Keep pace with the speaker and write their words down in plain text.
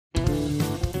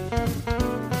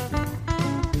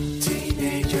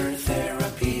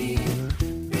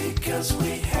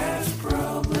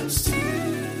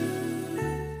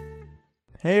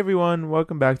Hey everyone,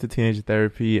 welcome back to Teenage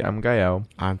Therapy. I'm Gael.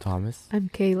 I'm Thomas. I'm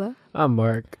Kayla. I'm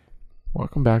Mark.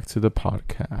 Welcome back to the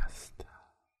podcast.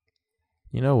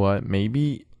 You know what?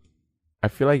 Maybe I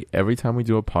feel like every time we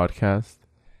do a podcast,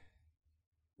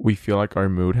 we feel like our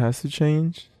mood has to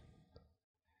change.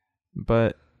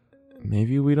 But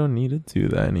maybe we don't need to do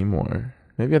that anymore.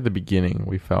 Maybe at the beginning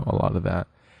we felt a lot of that.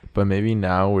 But maybe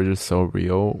now we're just so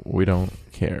real, we don't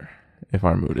care if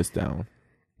our mood is down.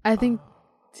 I think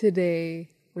today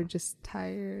we're just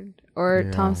tired. Or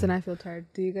Yeah. Thomas and I feel tired.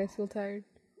 Do you guys feel tired?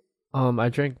 I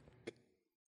drank.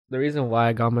 The reason why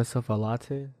I got myself a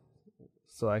latte,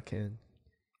 so I can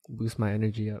boost my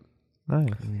energy up.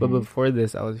 Nice. But before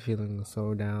this, I was feeling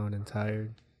so down and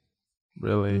tired.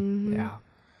 Really? Mhm. Yeah.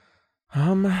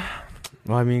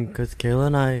 Well, I mean, because Kayla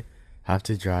and I have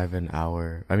to drive an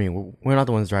hour. I mean, we're not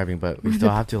the ones driving, but we still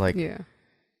have to, like, Yeah.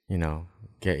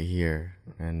 get here.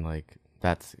 And, like,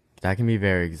 that can be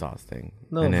very exhausting.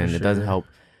 No, and then for it doesn't sure. help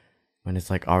when it's,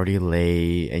 like, already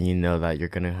late and you know that you're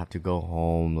going to have to go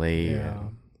home late. Yeah.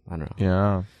 And, I don't know.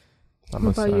 Yeah. That What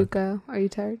must about you, suck. Kyle? Are you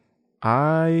tired?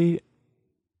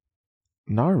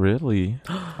 Not really.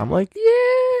 I'm like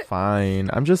Yeah. fine.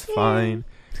 I'm just fine.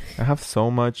 I have so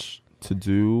much to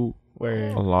do, Where?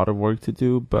 a lot of work to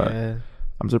do, but Yeah.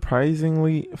 I'm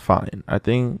surprisingly fine. I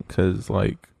think because,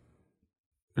 like,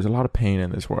 there's a lot of pain in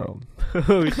this world.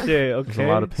 Oh shit. Okay. There's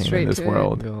a lot of pain Straight in this to it.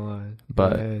 world, Go on.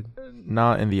 but- Go ahead.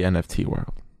 not in the NFT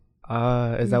world.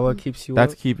 Is that what keeps you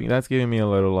That's up? giving me a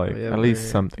little, like, Yeah, at least but-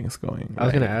 something's going. I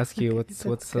was gonna right. ask you Okay, what's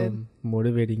that's good.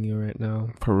 motivating you right now.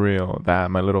 For real,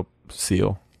 that my little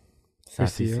seal,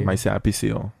 Sassy seal? seal. my sappy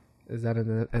seal. Is that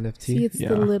an NFT? See, it's Yeah.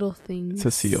 the little things. It's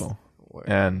a seal, Word,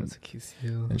 and- that's a cute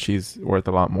seal. and she's worth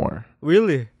a lot more.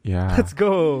 Really? Yeah, Let's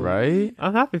go. right?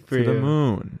 I'm happy for To you. the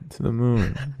moon. To the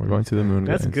moon. We're going to the moon,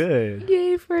 That's guys. good.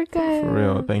 Yay for Kyle. For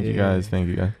real. Thank you Yeah. guys. Thank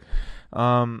you guys.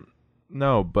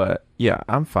 No, but yeah,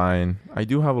 I'm fine. I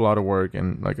do have a lot of work,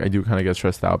 and, like, I do kind of get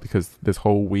stressed out because this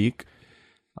whole week,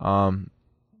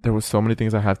 there was so many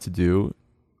things I have to do,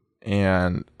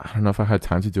 and I don't know if I had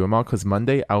time to do them all, because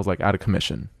Monday I was, like, out of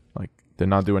commission, like, did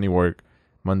not do any work.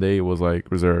 Monday was, like,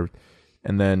 reserved,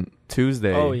 and then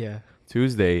Tuesday Oh yeah.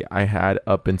 I had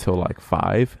up until, like,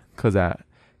 5 because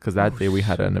that day we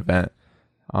had an event,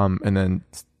 and then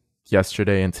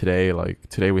yesterday and today, like,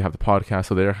 today we have the podcast,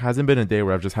 so there hasn't been a day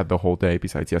where I've just had the whole day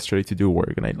besides yesterday to do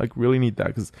work, and I, like, really need that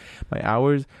because my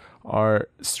hours are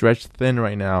stretched thin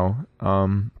right now.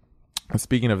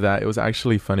 Speaking of that, it was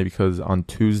actually funny because on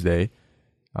Tuesday,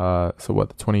 the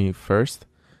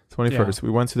 21st, we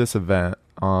went to this event,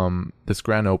 this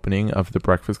grand opening of the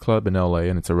Breakfast Club in LA,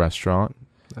 and it's a restaurant,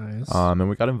 Nice. and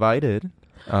we got invited,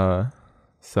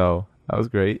 so that was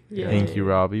great. Yeah. Thank you,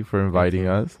 Robbie, for inviting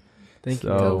us. Thank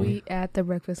so- you. Go eat at the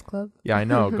Breakfast Club. Yeah, I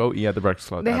know. Go eat at the Breakfast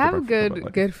Club. They at the have Breakfast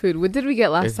Club, good food. What did we get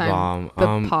last It's time?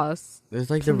 bomb. The pause. There's,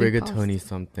 like, the something rigatoni pasta.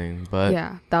 something, but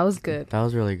Yeah, that was good. that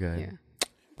was really good. Yeah.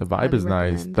 The vibe I'd is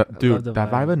nice. recommend. That, I dude, love the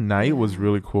that vibe vibe. at night was Yeah.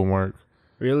 really cool, Mark.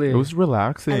 Really? It was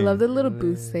relaxing. I love the little Really?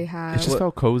 booths they have. It just What-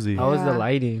 felt cozy. How was the Yeah.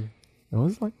 lighting? It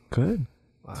was, like, good.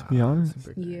 Wow, be honest.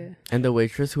 super good. Yeah. And the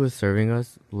waitress who was serving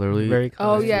us, literally, Very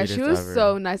Oh kind. yeah, sweetest she was ever.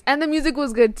 so nice, and the music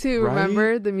was good too. Right?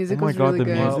 Remember, the music Oh my was God, really the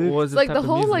good. music? What was Like type the of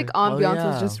whole music? like ambiance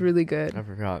yeah. was just really good. I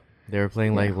forgot. They were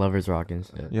playing, like, Yeah. Lovers Rock and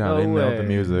shit. Yeah, No they nailed the way.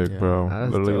 music, Yeah. bro.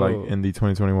 That's Literally, dope. like, in the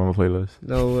 2021 playlist.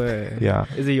 No way. Yeah.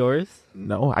 Is it yours?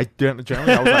 No, I didn't.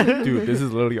 Generally, I was like, dude, this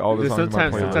is literally all the songs in my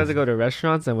playlist. Sometimes I go to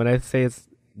restaurants and when I say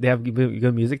they have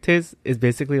good music taste, it's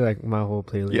basically like my whole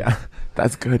playlist. Yeah,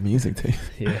 that's good music taste.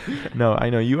 Yeah. No, I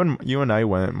know you and I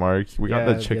went, Mark. We got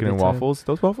Yeah, the chicken the and other time. waffles.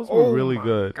 Those waffles Oh were really my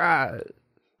good. God.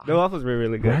 The waffles were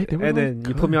really good. Right? They were, and like, then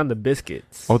you put me on the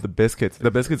biscuits. Oh, the biscuits. The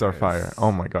biscuits are fire. Yes.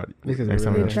 Oh my god. Biscuits Next are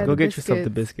time really we Try good. the Go get yourself the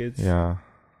biscuits. biscuits. Yeah.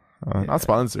 Yeah. Not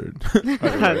sponsored.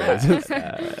 Just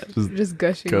Just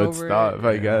gushing good over stuff, it.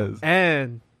 I guess.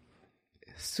 And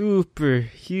super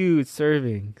huge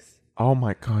servings. Oh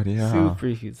my god, yeah. Super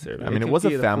huge servings. I mean, it could was a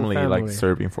feed full family, like,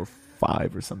 serving for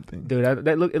 5 or something. Dude,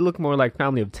 it looked more like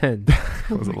family of 10.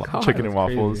 It was Oh a my lot. God. Chicken and That's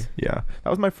waffles. crazy. Yeah. That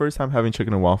was my first time having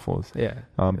chicken and waffles. Yeah.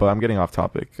 But I'm getting off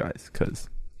topic, guys, because,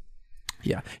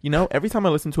 yeah. You know, every time I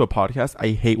listen to a podcast, I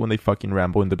hate when they fucking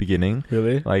ramble in the beginning.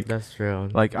 Really? Like, That's true.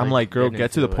 I'm like, girl, getting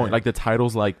get to the into point. it. Like, the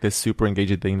title's like this super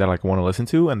engaging thing that, like, I want to listen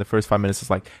to, and the first 5 minutes is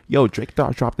like, yo, Drake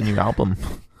dropped a new album.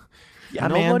 Yeah,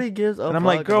 nobody man. gives a And I'm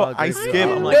like, fuck girl, about I Drake's skip. I'm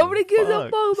album. like, Nobody gives a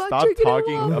fuck, fuck about stop chicken and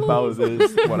talking waffles. about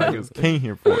this. What I just came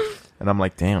here for. And I'm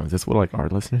like, damn, is this what, like, our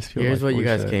listeners feel? Here's like? what you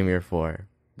Holy guys shit. came here for: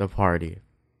 the party.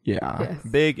 Yeah. Yes.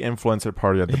 Big influencer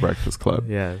party at the Breakfast Club.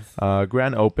 Yes.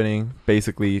 Grand opening,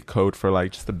 basically code for,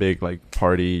 like, just a big, like,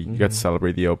 party. You get to Mhm.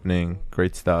 celebrate the opening.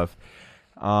 Great stuff.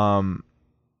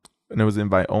 and it was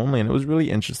invite only, and it was really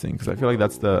interesting because I feel like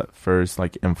that's the first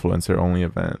like influencer only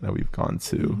event that we've gone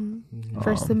to. Mhm.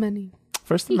 First of many.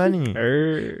 First of many.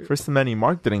 First of many.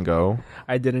 Mark didn't go.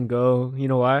 I didn't go. You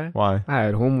know why? Why? I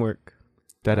had homework.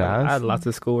 Dead ass. I had lots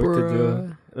of schoolwork to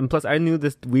do. And plus, I knew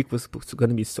this week was going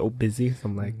to be so busy. So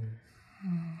I'm like,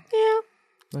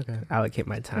 Okay. allocate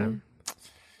my time.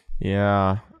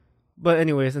 Yeah. But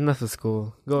anyways, enough of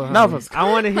school. Go ahead. Enough of school.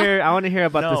 I want to hear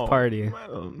about No. this party.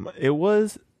 It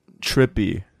was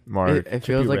trippy, Mark. It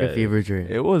feels like a red. fever dream.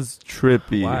 It was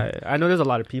trippy. Why? I know there's a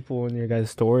lot of people in your guys'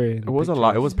 story. It was a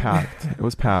lot. It was packed. It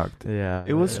was packed. Yeah.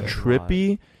 It was a lot.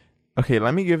 trippy. Okay,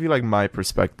 let me give you like my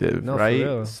perspective, No, for right?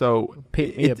 real. So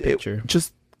Paint me a picture.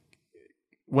 just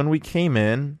when we came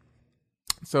in,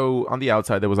 so on the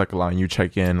outside there was like a line. You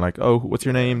check in, like, oh, what's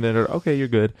your name? Then okay, you're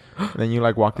good. And then you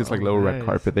like walk this like Oh, little red nice.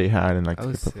 carpet they had and like That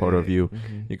was take a photo of sick. you.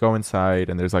 Mhm. You go inside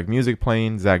and there's like music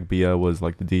playing. Zach Bia was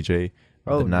like the DJ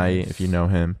of Oh, the night, nice. if you know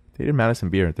him. They did Madison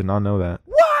Beer. Did not know that.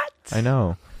 What? I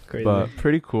know. Crazy. But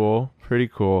pretty cool. Pretty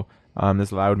cool.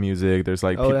 There's loud music. There's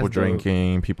like Oh, people that's dope.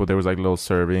 drinking. People. There was like little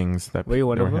servings that Were you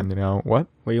one they of were them? handing out. What?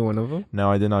 Were you one of them?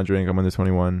 No, I did not drink. I'm under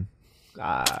 21. We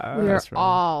Ah, are that's right.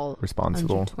 all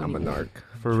Responsible. I'm a 120. narc.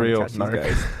 For Trying to real. catch these narc.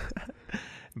 guys.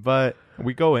 But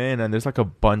we go in and there's like a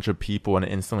bunch of people and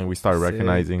instantly we start Sick.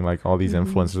 recognizing like all these Mhm.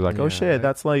 influencers. Like, oh Yeah. shit,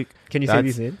 that's like Can you say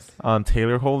That's- these names?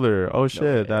 Taylor Holder. Oh shit,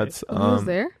 way. that's Who was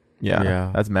there? yeah,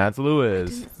 Yeah. that's Mads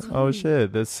Lewis. Oh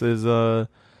shit, this is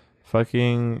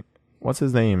fucking what's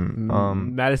his name?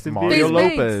 Madison Mario FaZe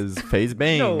Lopez. FaZe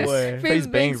Bangs. No way. FaZe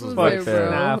Bangs was right there,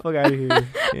 bro. Nah, fuck out of here.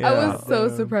 Yeah. I was so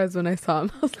Damn. surprised when I saw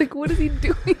him. I was like, what is he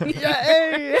doing?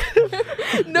 Hey.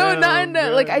 No, not in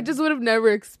that. Like, bro. I just would have never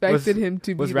expected him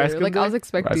to be was there. Raskin Like, I was there?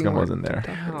 expecting Raskin like, wasn't there.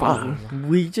 Oh.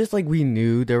 We just like we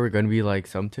knew there were gonna be like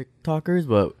some TikTokers,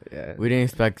 but Yeah. we didn't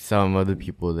expect some of the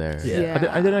people there. Yeah.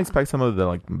 I didn't expect some of the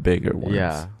like bigger ones.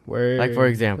 Yeah. Word. Like, for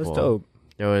example, That's dope.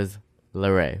 There was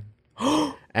Lorray.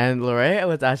 And Lorray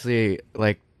was actually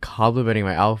like complimenting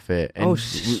my outfit. And Oh,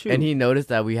 shoot. and he noticed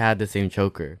that we had the same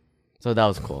choker. So that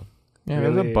was cool. Yeah,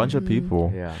 there's a Really? bunch of Mhm.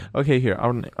 people. Yeah. Okay, here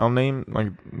I'll name like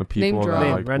the people drop. that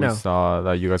Name like, right we now. saw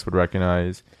that you guys would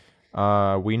recognize.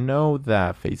 We know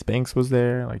that FaZe Banks was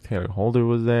there, like Taylor Holder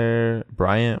was there,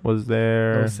 Bryant was That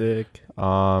there, was sick.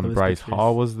 Those Bryce pictures.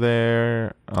 Hall was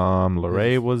there,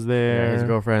 Lorray was Yeah, there, his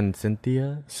girlfriend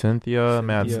Cynthia. Cynthia,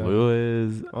 Mads Cynthia.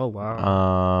 Lewis, Oh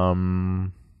wow.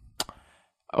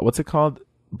 what's it called?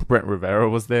 Brent Rivera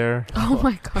was there. Oh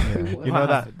my god. Yeah. he was. You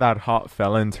know that hot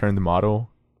felon turned model.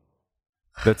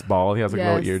 That's bald. He has like a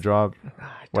Yes. little eardrop.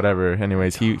 Whatever.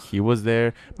 Anyways, he was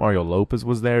there. Mario Lopez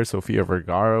was there. Sofia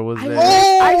Vergara was I there.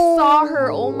 wish I saw her.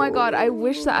 Oh my god. I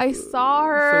wish that I saw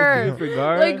her. Sophia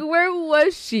Vergara? Like, where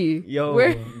was she? Yo.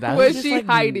 Where That was just, she like,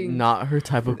 hiding? Not her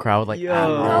type of crowd. Like, Yo. at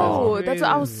all. No, that's what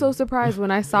I was so surprised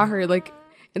when I saw her like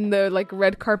in the like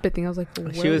red carpet thing. I was like,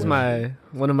 She where was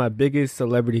one of my biggest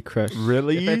celebrity crush.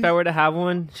 Really? If I were to have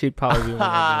one, she'd probably be one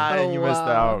of them. Oh, you missed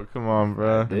wow. out. Come on,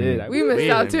 bro. Did. We missed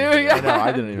out too. I know. I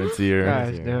Yeah. didn't even see her.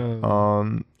 Gosh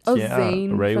damn. Oh, yeah,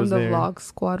 Zane Ray from was the there. Vlog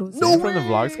Squad was Zane there. from the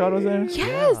Vlog Squad was there. Yes,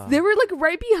 Yeah. they were like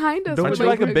right behind us. Don't for, you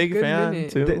like a for big good fan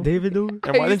minute. too? David do? And why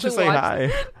I didn't used you to say watch-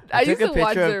 hi? I took used a to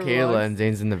watch picture their of Kayla vlogs. and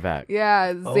Zane's in the back.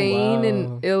 Yeah, Oh, Zane wow.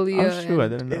 and Ilya. That's true. I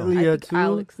and didn't know. Ilya. I think too?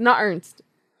 Alex, not Ernst.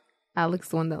 Alex,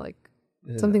 the one that like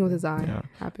something with his eye Yeah.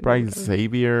 happened. Bryce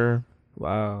Xavier.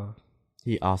 Wow.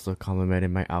 He also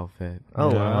complimented my outfit.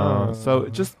 Oh Yeah. wow. So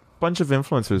just bunch of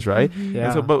influencers, right? yeah.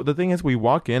 And so, but the thing is, we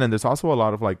walk in and there's also a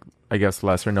lot of like, I guess,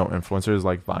 lesser known influencers,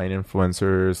 like Vine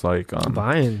influencers, like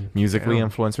Vine. musically Damn.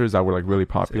 influencers that were like really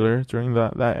popular during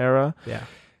that era. Yeah.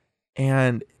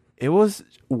 And it was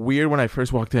weird when I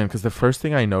first walked in because the first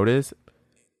thing I noticed,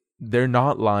 they're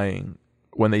not lying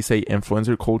when they say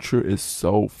influencer culture is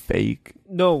so fake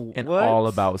No. and what? all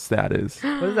about status.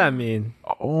 What does that mean?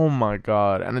 Oh my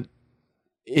god. And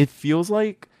it feels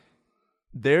like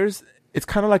it's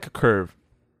kind of like a curve.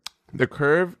 The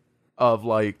curve of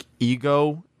like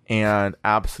ego and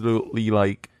absolutely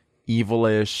like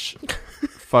evilish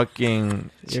fucking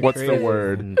You're what's the crazy.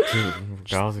 word? And dude,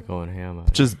 girls are going ham on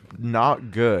it. Just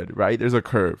not good, right? There's a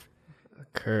curve.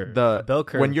 Curve. The bell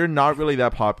curve. When you're not really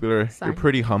that popular, you're Sign.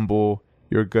 pretty humble,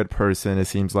 you're a good person, it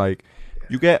seems like.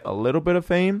 You get a little bit of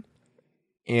fame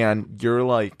and you're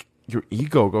like your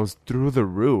ego goes through the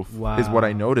roof is what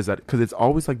I Wow. noticed, that because it's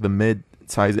always like the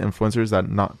mid-sized influencers that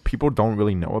not people don't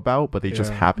really know about, but they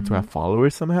just Yeah. happen to have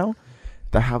followers somehow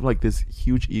that have like this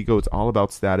huge ego. It's all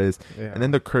about status. Yeah. And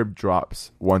then the curve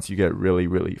drops once you get really,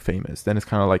 really famous. Then it's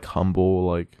kind of like humble,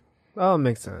 like Oh,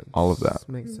 makes sense. All of that.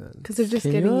 Makes sense. Because they're just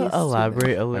Can getting you used to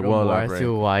elaborate a little will more as elaborate.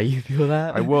 to why you feel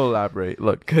that? I will elaborate.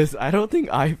 Look, Because I don't think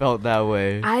I felt that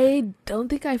way. I don't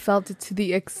think I felt it to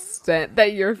the extent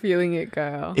that you're feeling it,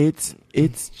 Kyle.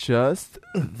 it's just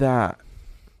that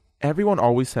everyone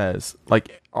always says,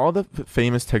 like, all the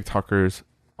famous TikTokers,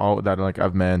 all that like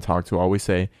I've met and talked to, always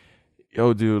say,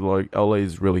 yo, dude, like, LA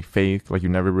is really fake. Like, you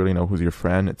never really know who's your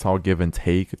friend. It's all give and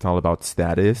take. It's all about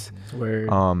status. Where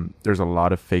There's a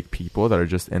lot of fake people that are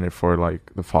just in it for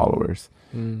like the followers.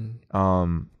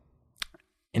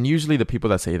 And usually the people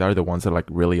that say that are the ones that are like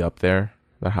really up there,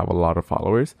 that have a lot of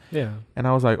followers. yeah. And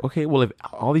I was like, okay, well, if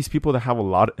all these people that have a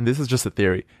lot, and this is just a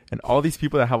theory, and all these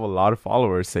people that have a lot of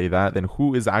followers say that, then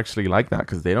who is actually like that?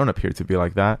 Because they don't appear to be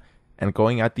like that. And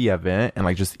going at the event and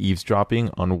like just eavesdropping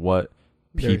on what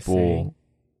They're people saying.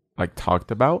 like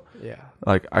talked about, Yeah.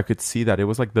 like I could see that it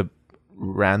was like the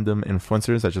random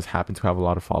influencers that just happened to have a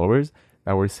lot of followers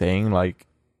that were saying like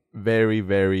very,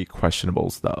 very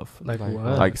questionable stuff. Like Like,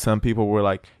 what? Like some people were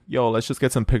like, yo, let's just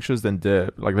get some pictures then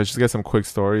dip. Like let's just get some quick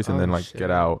stories and Oh, then like shit.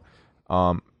 get out.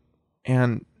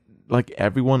 And like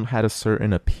everyone had a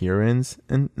certain appearance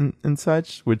and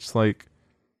such, which like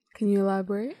Can you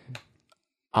elaborate?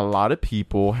 a lot of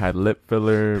people had lip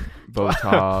filler,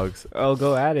 Botox, Oh,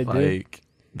 go at it, dude. like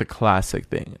the classic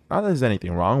thing. Not that there's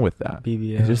anything wrong with that.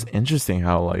 BBL. It's just interesting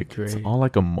how like it's Great. all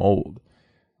like a mold.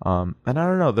 And I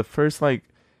don't know, the first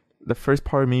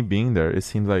part of me being there, it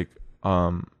seems like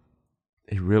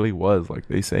it really was like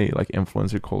they say, like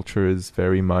influencer culture is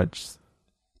very much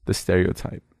the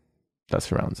stereotype that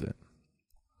surrounds it.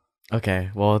 Okay,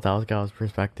 well, that was Gal's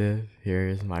perspective.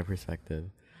 Here's my perspective.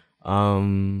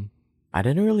 I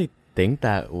didn't really think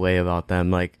that way about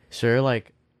them. Like, sure,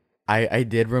 like, I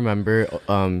did remember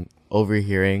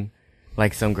overhearing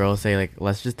like some girls say like,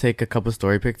 let's just take a couple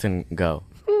story pics and go.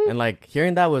 And like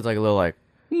hearing that was like a little like,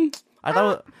 I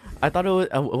thought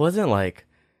it wasn't like,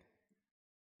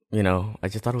 you know, I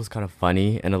just thought it was kind of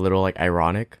funny and a little like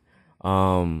ironic.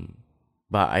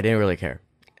 But I didn't really care.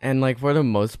 And like for the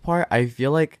most part, I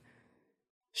feel like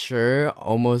sure,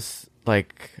 almost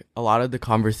like a lot of the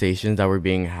conversations that were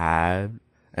being had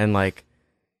and like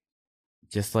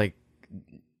just like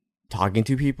talking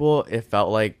to people, it felt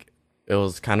like it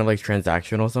was kind of like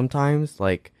transactional sometimes.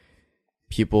 Like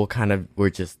people kind of were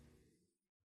just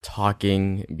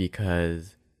talking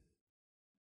because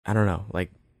I don't know,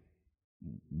 like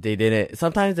they didn't,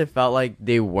 sometimes it felt like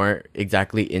they weren't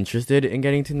exactly interested in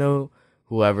getting to know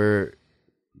whoever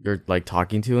you're like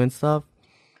talking to and stuff.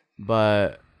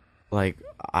 But like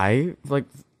I like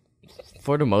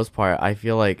for the most part, I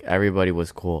feel like everybody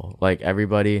was cool. Like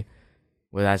everybody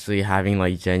was actually having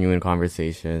like genuine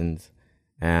conversations,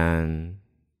 and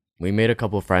we made a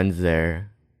couple friends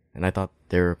there, and I thought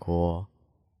they were cool.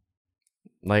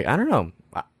 Like I don't know,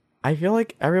 I feel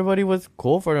like everybody was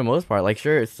cool for the most part. Like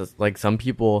sure, it's just like some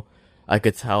people I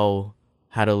could tell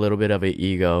had a little bit of an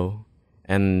ego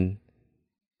and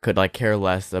could like care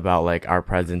less about like our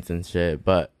presence and shit,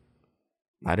 but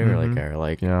I didn't really care.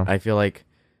 Like Yeah. I feel like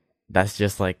that's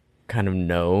just like kind of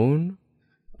known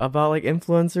about like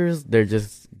influencers. They're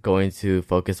just going to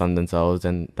focus on themselves,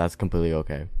 and that's completely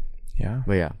okay. Yeah.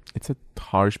 But yeah, It's a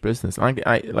harsh business.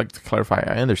 I like to clarify,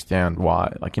 I understand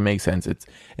why. Like it makes sense. It's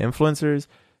influencers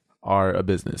are a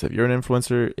business. If you're an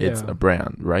influencer, it's Yeah. a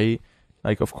brand, right?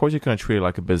 Like of course you're gonna treat it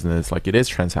like a business. Like it is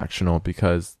transactional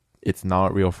because it's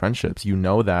not real friendships. You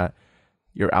know that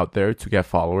you're out there to get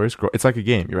followers. It's like a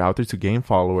game. You're out there to gain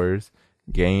followers,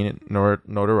 gain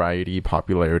notoriety,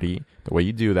 popularity. The way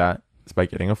you do that is by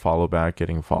getting a follow back,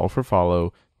 getting follow for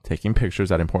follow, taking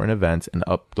pictures at important events, and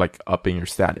upping your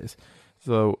status.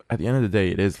 So at the end of the day,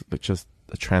 it is like just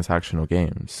a transactional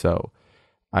game. So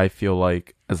I feel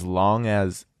like as long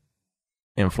as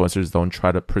influencers don't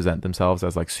try to present themselves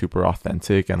as like super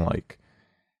authentic and like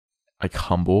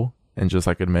humble and just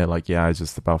like admit like, yeah, it's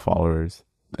just about followers,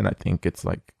 then I think it's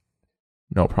like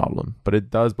no problem. But it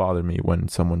does bother me when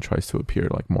someone tries to appear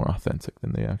like more authentic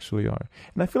than they actually are.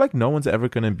 And I feel like no one's ever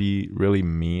going to be really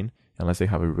mean unless they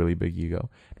have a really big ego.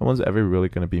 No one's ever really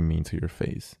going to be mean to your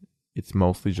face. It's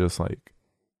mostly just like,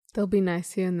 They'll be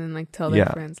nice to you and then like tell their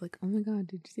Yeah. friends like, oh my god,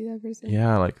 did you see that person?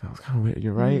 yeah, like that was kind of weird.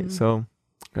 You're right. Mm. So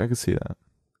I could see that.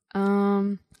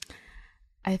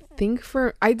 I think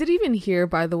I did even hear,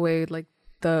 by the way, like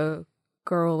the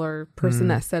girl or person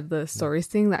that said the stories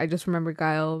thing, that I just remember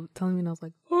Guile telling me, and I was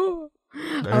like, oh,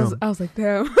 I was like,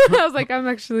 damn. I was like, I'm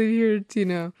actually here to, you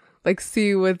know, like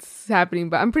see what's happening.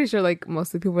 But I'm pretty sure like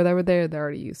most of the people that were there, they're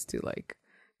already used to like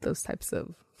those types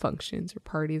of functions or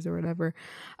parties or whatever.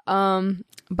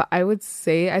 But I would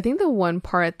say, I think the one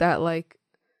part that like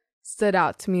stood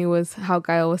out to me was how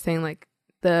Guile was saying like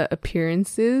the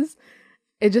appearances,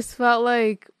 it just felt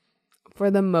like for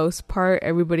the most part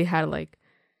everybody had like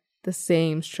the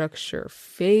same structure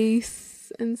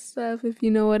face and stuff, if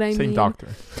you know what I mean. Same doctor.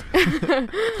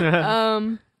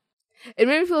 It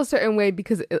made me feel a certain way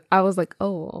because I was like,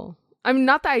 oh, I mean,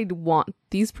 not that I want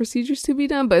these procedures to be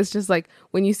done, but it's just like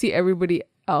when you see everybody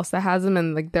else that has them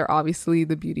and like they're obviously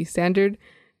the beauty standard,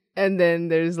 and then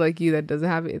there's like you that doesn't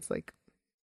have it. It's like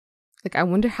I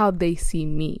wonder how they see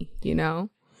me, you know?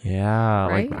 Yeah,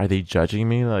 Right? like are they judging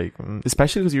me? Like,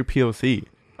 especially because you're POC.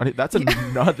 I mean, that's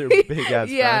another big ass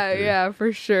factor. Yeah,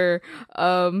 for sure.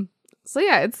 So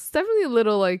yeah, it's definitely a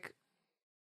little like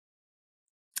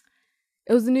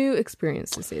it was a new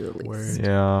experience to say the least. Word.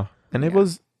 Yeah, and it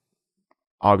was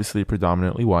obviously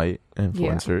predominantly white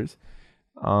influencers.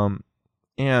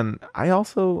 And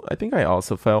I think I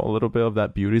also felt a little bit of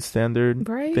that beauty standard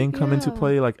Right? thing come into Yeah.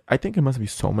 play. Like, I think it must be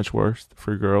so much worse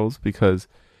for girls because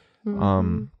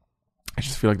Mhm. I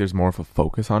just feel like there's more of a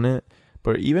focus on it.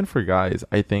 But even for guys,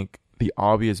 I think the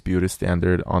obvious beauty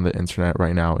standard on the internet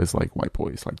right now is like white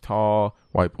boys, like tall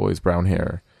white boys, brown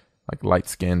hair, like light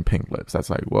skin, pink lips. That's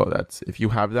like, well, that's if you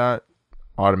have that,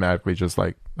 automatically just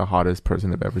like the hottest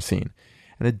person I've ever seen.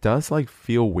 And it does like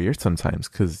feel weird sometimes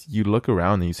because you look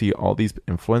around and you see all these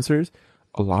influencers,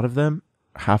 a lot of them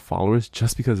have followers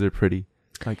just because they're pretty.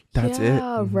 Like, that's it.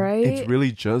 Yeah, right. It's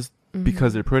really just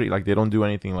because they're pretty. Like, they don't do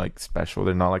anything like special.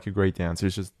 They're not like a great dancer.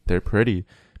 It's just they're pretty.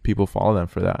 People follow them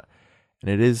for that. And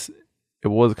it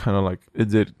was kind of like it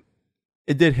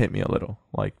did hit me a little.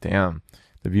 Like, damn,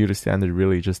 the beauty standard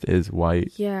really just is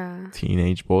white Yeah.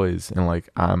 teenage boys, and like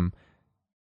I'm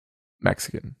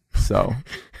Mexican, so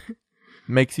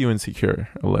makes you insecure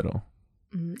a little.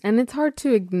 And it's hard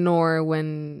to ignore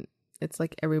when it's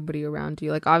like everybody around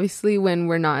you. Like obviously when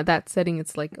we're not at that setting,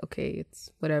 it's like, okay, it's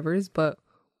whatever's, but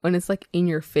when it's like in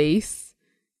your face,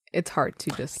 it's hard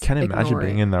to just Can't imagine ignore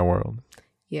being it. in that world.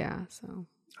 Yeah, so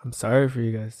I'm sorry for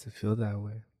you guys to feel that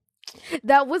way.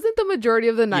 that wasn't the majority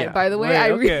of the night, Yeah. by the way. Right,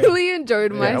 I okay. really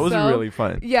enjoyed Yeah, myself. it was really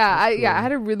fun. Yeah, I cool.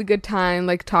 had a really good time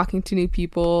like talking to new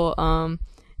people.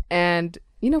 And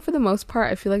you know, for the most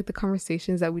part, I feel like the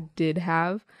conversations that we did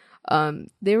have,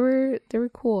 they were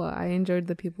cool. I enjoyed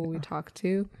the people we talked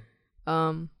to.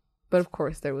 But of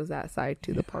course there was that side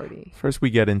to the party. First we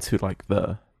get into like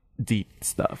the deep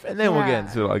stuff, and then we'll get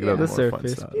into like Yeah. the The more fun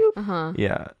surface. stuff. Uh-huh.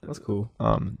 Yeah. That's cool.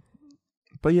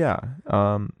 But yeah,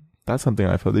 that's something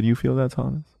I felt. Did you feel that,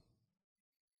 Thomas?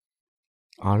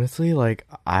 Honestly, like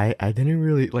I didn't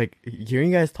really like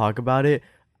hearing you guys talk about it.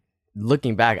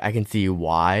 Looking back, I can see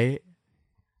why,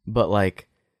 but like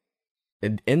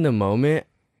in the moment,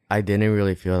 I didn't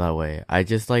really feel that way. I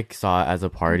just like saw it as a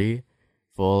party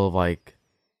full of like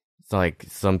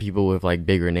some people with like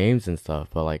bigger names and stuff,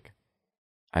 but like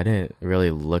I didn't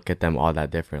really look at them all that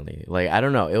differently. Like I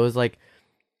don't know, it was like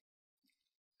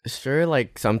sure,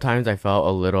 like sometimes I felt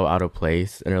a little out of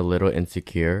place and a little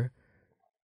insecure.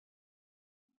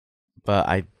 But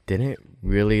I didn't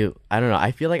really, I don't know.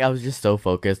 I feel like I was just so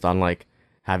focused on like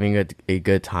having a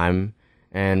good time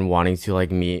and wanting to like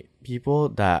meet people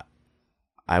that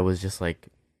I was just like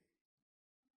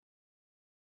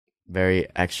very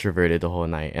extroverted the whole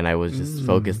night. And I was just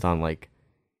focused on like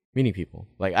meeting people.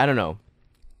 Like, I don't know.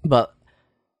 But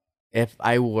if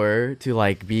I were to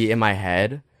like be in my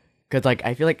head, cause like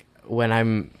I feel like when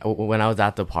I was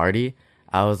at the party,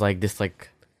 I was like this like,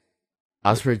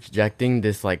 I was projecting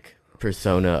this like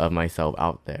persona of myself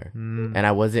out there, and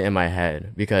I wasn't in my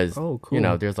head because Oh, cool. you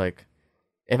know there's like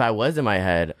if I was in my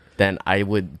head then I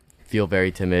would feel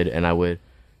very timid and I would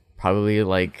probably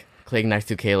like click next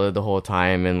to Kayla the whole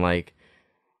time and like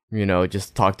you know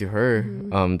just talk to her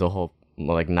the whole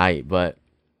like night. But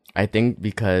I think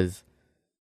because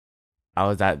I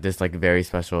was at this like very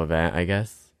special event, I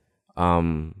guess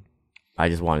I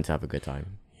just wanted to have a good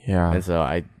time, Yeah. and so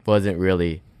I wasn't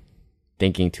really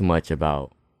thinking too much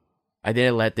about. I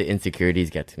didn't let the insecurities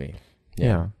get to me.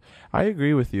 Yeah. I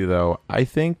agree with you, though. I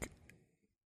think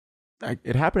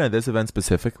it happened at this event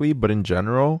specifically, but in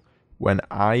general, when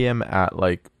I am at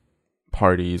like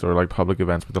parties or like public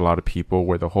events with a lot of people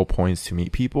where the whole point is to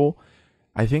meet people,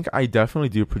 I think I definitely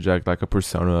do project like a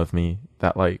persona of me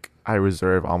that like I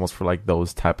reserve almost for like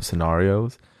those type of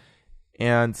scenarios.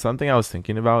 And something I was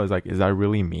thinking about is like, is that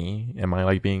really me? Am I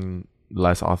like being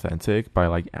less authentic by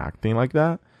like acting like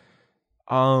that?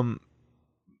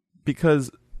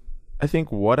 Because I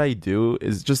think what I do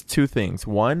is just two things.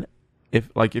 One, if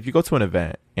you go to an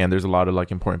event and there's a lot of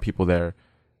like important people there,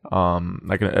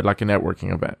 like a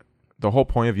networking event, the whole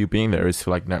point of you being there is to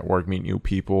like network, meet new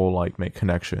people, like make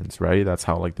connections, right? That's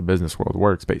how like the business world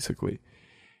works basically.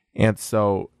 And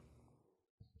so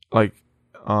like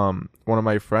one of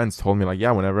my friends told me like,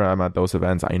 yeah, whenever I'm at those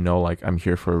events, I know like I'm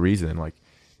here for a reason. Like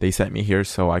they sent me here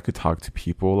so I could talk to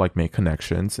people, like make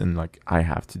connections, and like I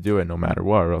have to do it no matter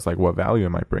what. Or else like, what value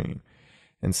am I bringing?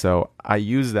 And so I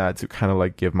use that to kind of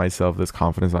like give myself this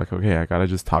confidence, like, okay, I gotta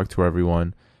just talk to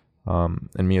everyone,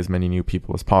 and meet as many new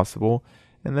people as possible.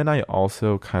 And then I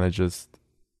also kind of just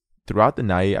throughout the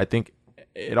night, I think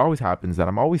it always happens that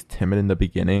I'm always timid in the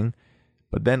beginning,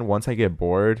 but then once I get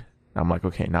bored, I'm like,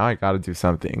 okay, now I gotta do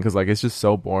something, because like it's just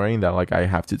so boring that like I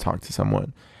have to talk to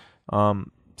someone.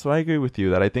 So I agree with you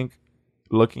that I think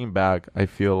looking back, I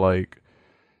feel like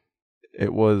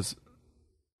it was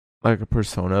like a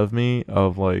persona of me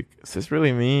of like, is this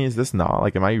really me? Is this not?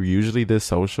 Like, am I usually this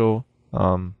social?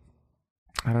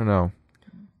 I don't know.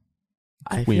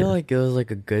 I Weird. feel like it was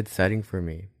like a good setting for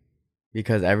me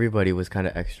because everybody was kind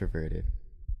of extroverted.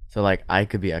 So like I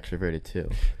could be extroverted too.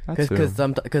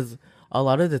 Because a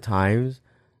lot of the times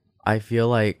I feel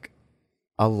like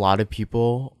a lot of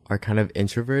people are kind of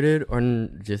introverted or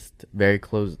just very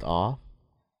closed off.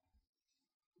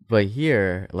 But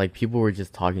here, like people were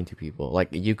just talking to people. Like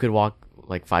you could walk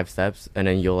like 5 steps and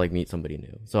then you'll like meet somebody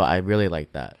new. So I really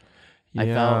like that.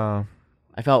 Yeah.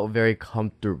 I felt very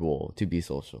comfortable to be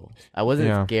social. I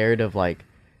wasn't scared of like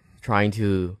trying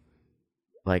to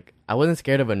like I wasn't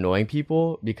scared of annoying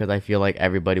people because I feel like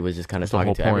everybody was just kind of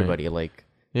talking to everybody. Like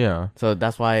yeah. So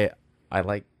that's why I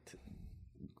liked,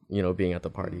 you know, being at the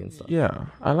party and stuff. Yeah,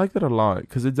 I liked it a lot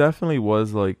because it definitely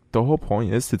was like the whole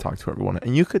point is to talk to everyone,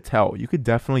 and you could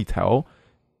definitely tell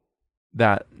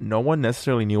that no one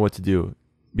necessarily knew what to do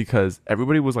because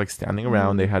everybody was like standing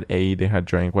around. They had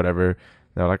drink, whatever.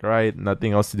 They're like, all right,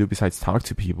 nothing else to do besides talk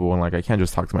to people, and like I can't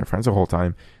just talk to my friends the whole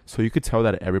time. So you could tell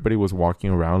that everybody was walking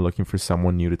around looking for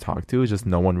someone new to talk to. It's just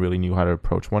no one really knew how to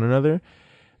approach one another.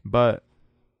 But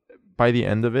by the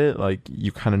end of it, like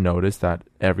you kind of notice that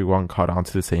everyone caught on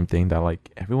to the same thing, that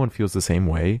like everyone feels the same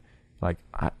way. Like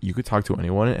you could talk to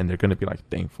anyone and they're gonna be like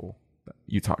thankful that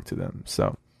you talk to them.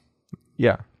 So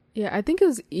yeah. Yeah, I think it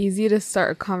was easy to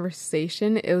start a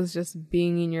conversation. It was just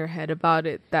being in your head about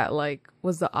it that like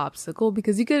was the obstacle,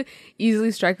 because you could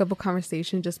easily strike up a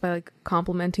conversation just by like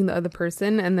complimenting the other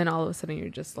person, and then all of a sudden you're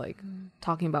just like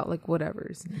talking about like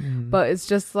whatever's. But it's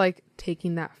just like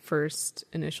taking that first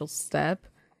initial step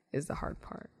is the hard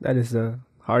part. That is the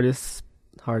hardest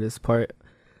part.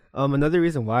 Another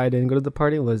reason why I didn't go to the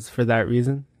party was for that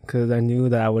reason, because I knew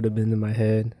that I would have been in my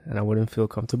head and I wouldn't feel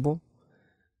comfortable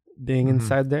being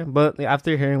inside there. But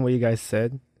after hearing what you guys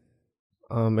said,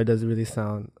 it does really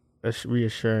sound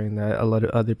reassuring that a lot of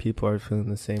other people are feeling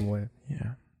the same way.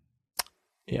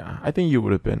 Yeah, I think you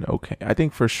would have been okay. I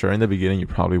think for sure in the beginning you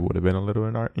probably would have been a little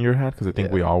in your head, because I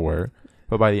think we all were.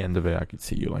 But by the end of it, I could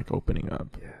see you like opening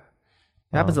up. Yeah,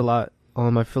 it happens a lot.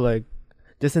 I feel like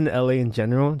just in LA in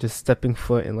general, just stepping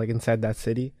foot in like inside that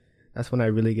city, that's when I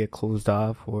really get closed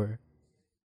off or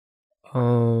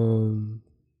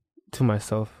to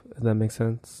myself, if that makes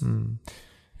sense.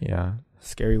 Yeah.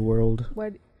 Scary world. Why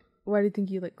do you think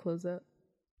you like close up?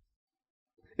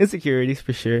 Insecurities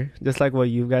for sure. Just like what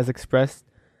you guys expressed.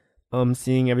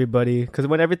 Seeing everybody, because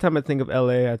every time I think of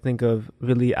LA, I think of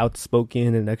really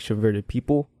outspoken and extroverted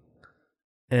people,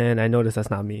 and I notice that's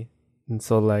not me. And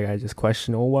so like I just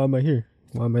question, why am I here?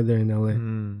 Why am I there in LA?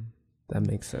 That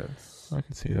makes sense. I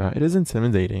can see that. It is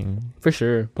intimidating. For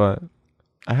sure. But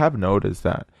I have noticed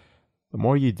that the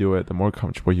more you do it, the more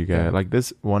comfortable you get. Yeah. Like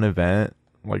this one event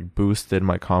like boosted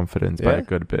my confidence by a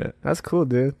good bit. That's cool,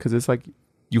 dude. Because it's like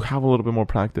you have a little bit more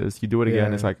practice. You do it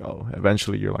again. It's like,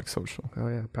 eventually you're like social. Oh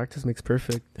yeah, practice makes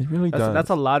perfect. It really does. That's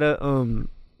a lot of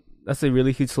that's a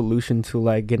really huge solution to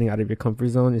like getting out of your comfort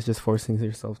zone, is just forcing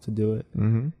yourself to do it,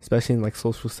 especially in like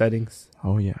social settings.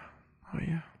 Oh yeah.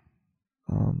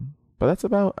 But that's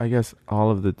about, I guess, all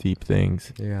of the deep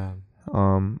things. Yeah.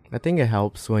 I think it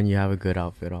helps when you have a good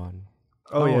outfit on.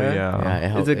 Oh yeah.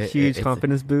 Yeah, it's a huge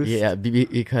confidence boost. Yeah,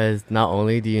 because not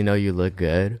only do you know you look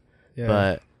good,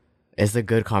 but it's a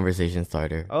good conversation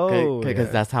starter.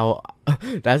 Because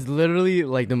that's literally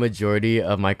like the majority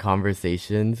of my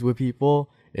conversations with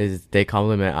people is they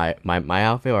compliment my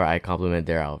outfit or I compliment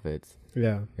their outfits.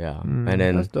 Yeah. And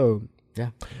then that's dope.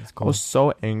 Yeah, that's cool. I was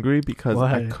so angry because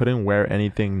I couldn't wear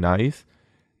anything nice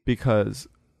because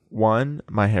one,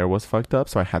 my hair was fucked up,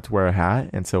 so I had to wear a hat,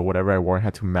 and so whatever I wore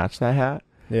had to match that hat.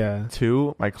 Yeah.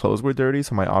 2, my clothes were dirty,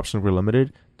 so my options were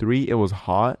limited. 3, it was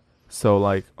hot, so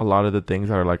like a lot of the things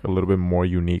that are like a little bit more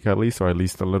unique at least, or at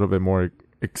least a little bit more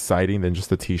exciting than just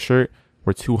a t-shirt,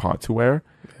 were too hot to wear.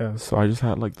 Yeah. So I just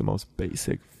had like the most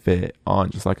basic fit on,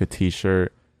 just like a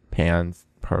t-shirt, pants,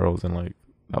 pearls, and like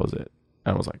that was it.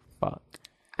 And I was like, fuck.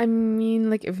 I mean,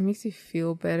 like, if it makes you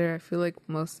feel better, I feel like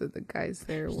most of the guys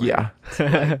there were. Yeah.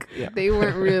 Yeah. They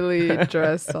weren't really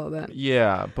dressed all that.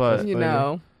 Yeah, but You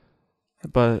know.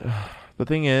 But the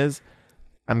thing is,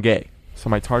 I'm gay, so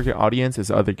my target audience is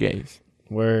other gays,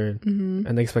 Word. Mm-hmm.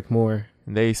 And they expect more.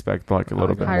 and they expect like a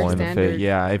little bit Higher more in the standard. fit.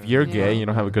 Yeah, if you're Yeah. gay, you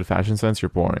don't have a good fashion sense, you're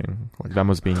boring. Like that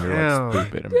must mean you're Damn. like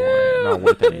stupid and boring, not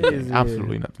worth anything. Crazy.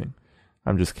 Absolutely nothing.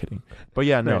 I'm just kidding. But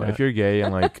yeah, no, Right. if you're gay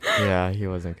and like Yeah, he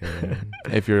wasn't kidding.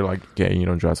 if you're like gay and you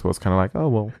don't dress well, it's kind of like, oh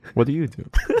well, what do you do?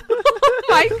 Oh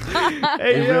my god.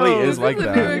 It really is This like is a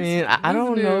that. new I mean, I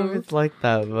don't This know new. if it's like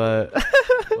that, but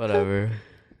whatever.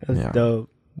 That's Yeah. dope.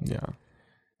 Yeah.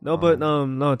 No, but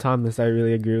no, Thomas, I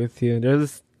really agree with you.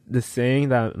 There's this saying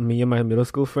that me and my middle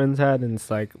school friends had, and it's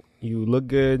like you look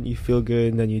good, you feel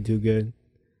good, and then you do good.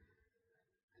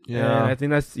 And I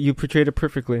think that's you portrayed it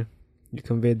perfectly. You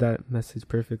conveyed that message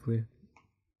perfectly.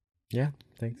 Yeah,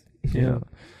 thanks. Yeah.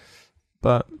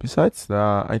 But besides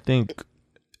that, I think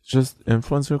just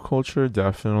influencer culture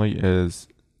definitely is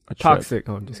a trip. Toxic.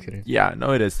 Oh, I'm just kidding. Yeah,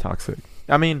 no, it is toxic.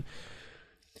 I mean,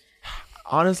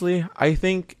 honestly, I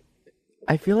think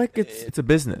I feel like it's it's a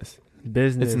business.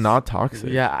 Business. It's not toxic.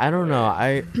 yeah. I don't know.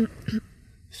 I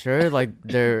sure like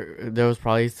there was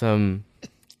probably some,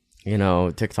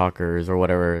 TikTokers or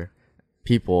whatever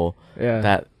people Yeah.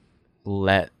 that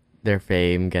let their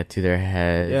fame get to their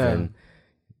heads Yeah. and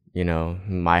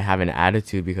might have an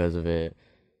attitude because of it.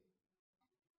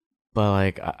 But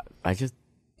like I just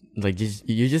like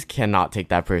you just cannot take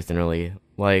that personally.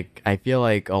 Like I feel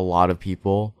like a lot of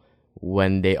people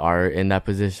when they are in that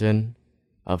position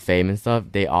of fame and stuff,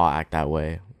 they all act that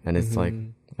way, and it's like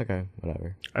Mhm. okay,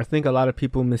 whatever. I think a lot of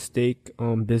people mistake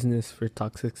business for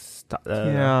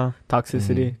Yeah.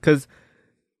 toxicity because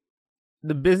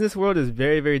the business world is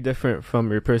very, very different from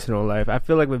your personal life. I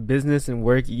feel like with business and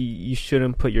work, you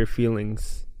shouldn't put your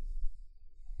feelings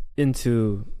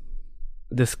into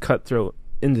this cutthroat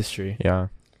industry. Yeah.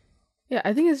 Yeah,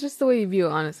 I think it's just the way you view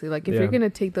it, honestly. Like, if Yeah. you're going to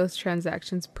take those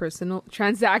transactions,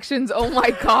 oh my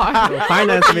God.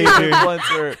 Finance major.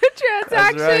 Influencer. That's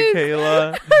right, transactions.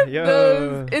 Kayla. Yo.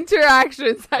 Those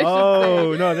interactions, I should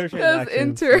Oh say. no, they're Those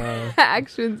transactions.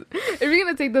 interactions. If you're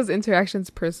going to take those interactions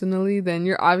personally, then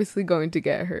you're obviously going to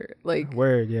get hurt. Like,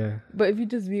 Word, yeah. but if you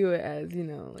just view it as,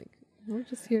 like, we're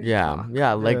just here to Yeah, talk.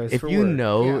 yeah. Like it's if for you work.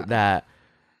 know Yeah. that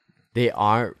they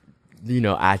aren't,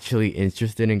 actually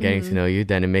interested in getting to know you,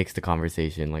 then it makes the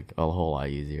conversation like a whole lot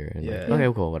easier. And like, Yeah.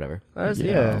 okay, cool, whatever.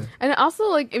 Yeah. And also,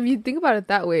 like, if you think about it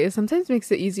that way, it sometimes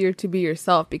makes it easier to be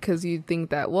yourself because you think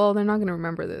that, well, they're not going to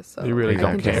remember this. So You really I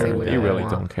don't can just say care. whatever You I really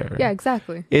want. don't care. Yeah,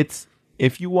 exactly. It's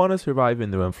if you want to survive in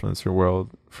the influencer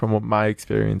world, from what my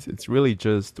experience, it's really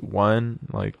just one,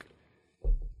 like,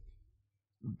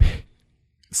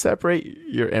 separate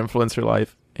your influencer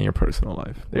life and your personal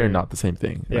life. They're Right. not the same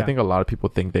thing. And Yeah. I think a lot of people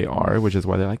think they are, which is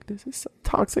why they're like, this is so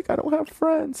toxic. I don't have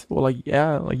friends. Well, like,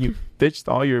 yeah, like you ditched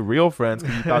all your real friends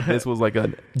because you thought this was like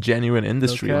a genuine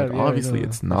industry. cap, Like, yeah, obviously no,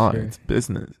 it's for not. sure. It's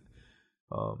business.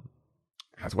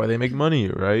 That's why they make money,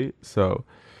 right? So,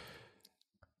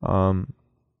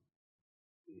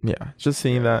 yeah, just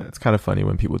seeing that, it's kind of funny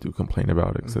when people do complain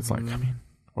about it because it's like, I Mhm. mean,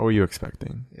 what were you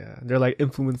expecting? Yeah. They're like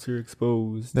influencer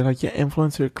exposed. They're like, yeah,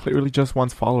 influencer clearly just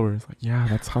wants followers. Like, yeah,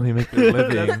 that's how they make their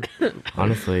living.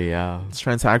 Honestly, yeah. It's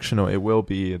transactional. It will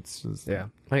be. It's just Yeah.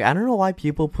 Like I don't know why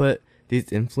people put these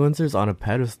influencers on a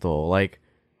pedestal. Like,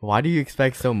 why do you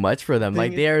expect so much for them?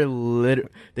 Like Thing they are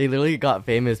they literally got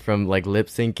famous from like lip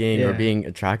syncing or Yeah. being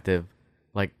attractive.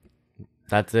 Like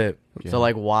that's it. Yeah. So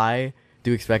like, why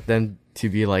do you expect them to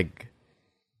be like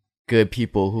good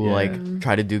people who Yeah. like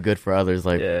try to do good for others?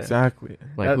 Like, Yeah. exactly.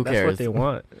 like who That's cares? what they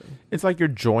want. It's like you're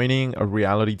joining a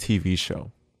reality TV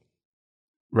show,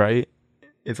 right?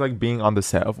 It's like being on the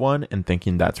set of one and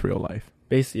thinking that's real life.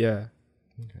 Yeah.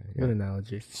 Okay, Good yeah.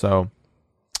 analogy. So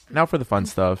now for the fun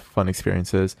stuff, fun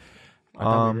experiences. I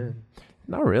thought we did.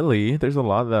 Not really. There's a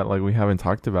lot that like we haven't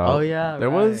talked about. Oh yeah, there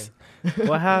right. was.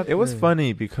 What happened? It was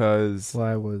funny because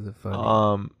Why was it funny?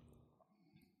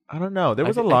 I don't know. There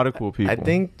was a I- lot of cool people. I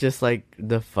think just like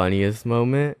the funniest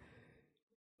moment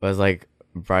was like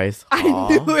Bryce I Hall.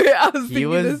 knew it. I was He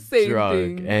thinking the was same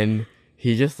drunk thing. and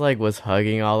he just like was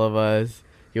hugging all of us.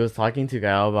 He was talking to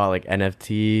Gael about like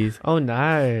NFTs. Oh,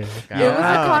 nice. It was a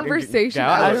Yeah. conversation. Gael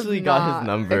I would actually have got his not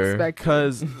number. expected.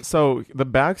 because so the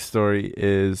backstory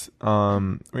is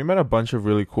we met a bunch of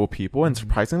really cool people and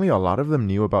surprisingly a lot of them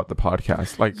knew about the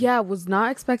podcast. Like Yeah, was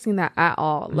not expecting that at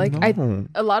all. Like no.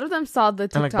 a lot of them saw the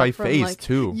TikTok and like by from face like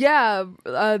too. yeah,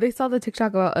 they saw the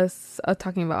TikTok about us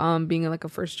talking about being like a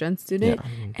first gen student,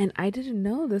 and I didn't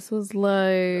know this was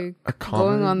like A going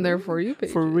common- on their For You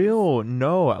page. For real,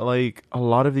 no. Like a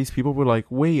lot lot of these people were like,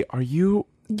 "Wait,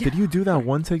 did you do that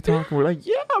one TikTok?" And we're like,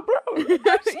 "Yeah, bro." Yeah,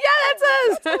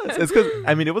 that's us. It's because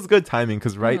it was good timing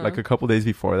because like a couple days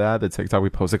before that, the TikTok we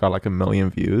posted got like 1 million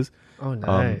views. Oh,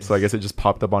 nice. So I guess it just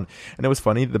popped up on, and it was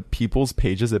funny. The people's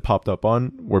pages it popped up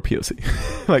on were POC.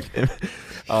 Like,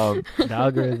 the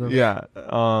algorithm. yeah.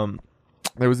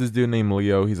 There was this dude named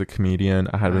Leo. He's a comedian.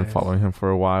 I had been following him for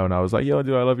a while, and I was like, "Yo,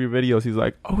 dude, I love your videos." He's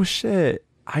like, "Oh shit,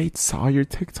 I saw your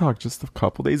TikTok just a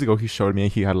couple days ago." He showed me.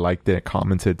 He had liked it,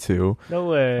 commented too. No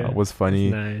way. It was funny.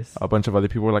 That's nice. A bunch of other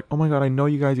people were like, "Oh my god, I know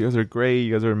you guys. You guys are great.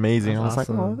 You guys are amazing." That's I was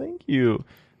awesome. like, "Oh, thank you."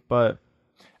 But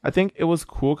I think it was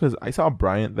cool because I saw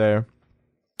Bryant there,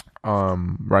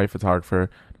 Bryant photographer.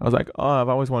 I was like, "Oh, I've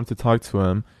always wanted to talk to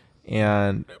him."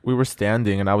 And we were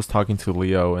standing, and I was talking to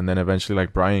Leo, and then eventually,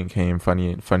 like, Bryant came.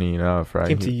 Funny enough, right?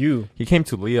 Came to you. He came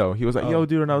to Leo. He was like, "Yo,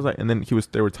 dude," and I was like, and then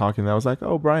they were talking, and I was like,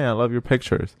 "Oh, Brian, I love your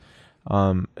pictures."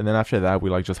 And then after that, we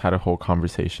like just had a whole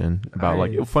conversation about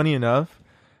like, Nice. funny enough,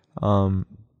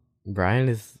 Brian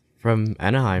is from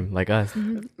Anaheim, like us.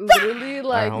 Literally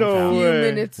like No a few way.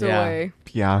 minutes Yeah. away.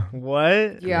 yeah,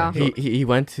 What? Yeah. He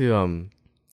went to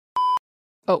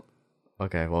Oh.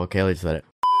 Okay, well, Kaylee said it.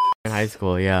 In high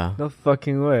school, yeah. No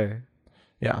fucking way.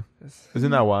 yeah.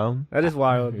 Isn't that wild? That is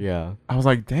wild. Yeah. I was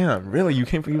like, "Damn, really? You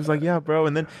came?" He was like, "Yeah, bro."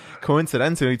 And then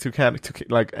coincidentally, to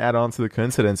like add on to the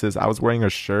coincidences, I was wearing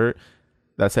a shirt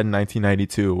that said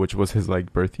 1992, which was his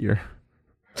like birth year.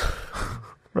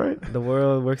 Right? The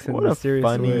world works in What a mysterious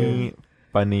way.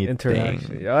 funny Interaction.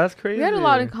 thing. Yeah, that's crazy. We had a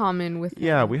lot in common with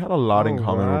Yeah, we had a lot in Oh,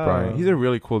 common with wow. Brian. He's a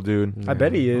really cool dude. I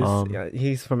bet he is. Um,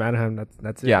 He's from Anaheim.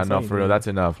 That's it. Yeah, That's no, all you for real, need. that's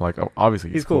enough. Like, obviously,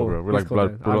 he's He's cool, cool. bro. We're He's like cool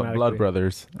then, blood automatically.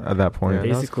 brothers at that point.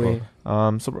 Yeah, that's Basically.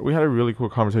 So we had a really cool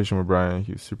conversation with Brian.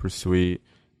 He was super sweet.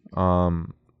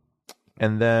 And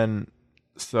then,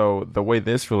 so the way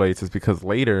this relates is because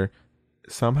later,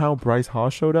 somehow Bryce Hall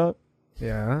showed up.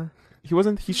 Yeah.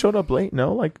 He showed up late,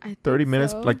 no? Like I think 30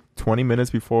 minutes, so. like 20 minutes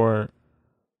before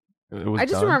it was I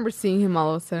just done. remember seeing him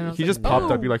all of a sudden. I was He like, just popped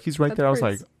 "Oh, up. You're like, he's right that's there. I was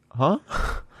like, Prince." huh?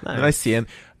 And then I see him.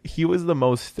 He was the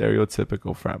most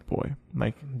stereotypical frat boy.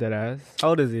 Like, Dead ass. How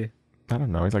old is he? I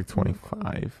don't know. He's like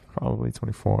 25, probably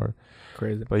 24.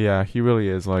 Crazy. But yeah, he really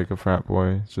is like a frat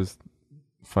boy. It's just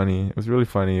funny. It was really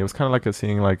funny. It was kind of like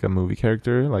seeing like a movie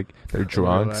character. Like they're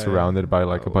drunk, life. surrounded by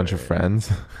like a No bunch of way.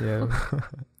 friends. Yeah.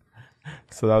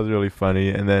 So that was really funny.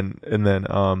 And then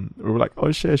we were like,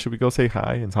 "Oh shit, should we go say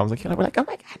hi?" And Tom's like, "Yeah." We're like, "Oh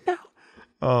my god, no."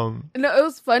 No, it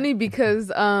was funny because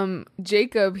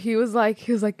Jacob, he was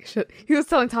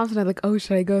telling Thompson, I like, "Oh,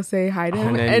 should I go say hi to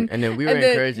him?" And then we were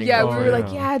encouraging yeah, him. we Oh, were like,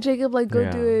 yeah. "Yeah, Jacob, like go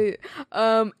Yeah. do it."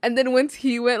 And then once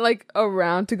he went like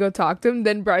around to go talk to him,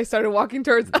 then Bryce started walking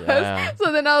towards Yeah. us.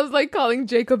 So then I was like calling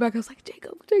Jacob back. I was like,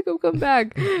 "Jacob, come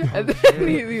back!" And then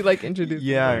he like introduced.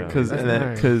 Yeah, Yeah. because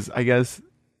That's nice. I guess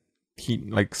he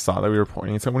like saw that we were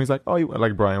pointing at someone. He's like, "Oh,"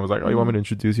 like Brian was like, "Oh, you want me to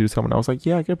introduce you to someone?" I was like,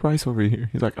 "Yeah, get Bryce over here."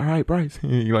 He's like, "All right, Bryce."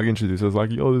 He like introduced us like,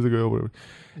 "Yo, there's a girl." Whatever.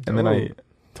 And then I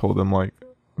told him like,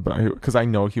 because I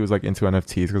know he was like into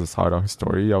NFTs because I saw it on his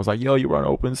story. I was like, "Yo, you run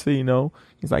OpenSea, you know?"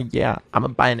 He's like, "Yeah, I'm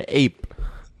gonna buy an ape."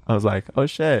 I was like, "Oh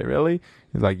shit, really?"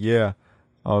 He's like, "Yeah."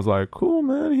 I was like, "Cool,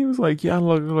 man." He was like, "Yeah,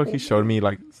 look." He showed me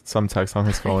like some text on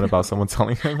his phone about someone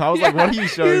telling him. I was like, "What are you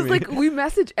showing He was me?" like, "We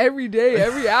message every day,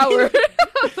 every hour."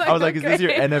 I was like, "Is this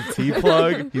your "Okay." NFT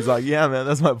plug?" He's like, "Yeah, man,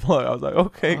 that's my plug." I was like,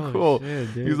 "Okay, Oh, cool."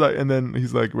 shit, dude. He's like, and then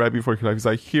he's like, right before he left, he's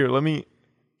like, "Here,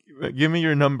 give me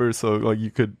your number so like you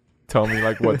could tell me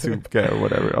like what to get or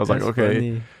whatever." I was like, That's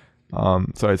 "Okay."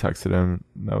 funny. So I texted him.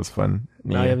 That was fun.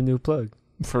 Now you have a new plug.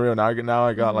 For real. Now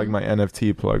I got like my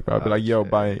NFT plug. But I'd be Oh, like, "Yo,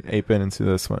 shit. buy Apen into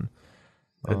this one."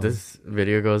 If this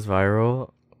video goes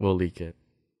viral, we'll leak it.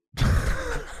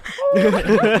 Yo,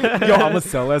 I'm gonna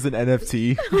sell as an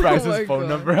NFT. Bryce's my phone God.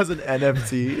 number as an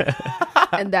NFT.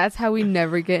 And that's how we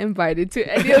never get invited to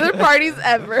any other parties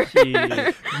ever.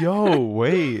 Yo,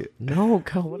 wait. No,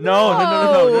 come on. No.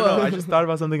 No. I just thought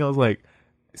about something. I was like,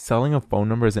 selling a phone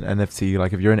number as an NFT.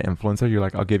 Like, if you're an influencer, you're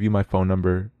like, "I'll give you my phone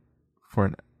number for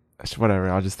an whatever."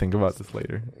 I'll just think about this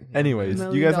later. Anyways,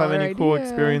 do you guys have any $1,000,000 cool idea.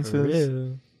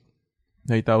 experiences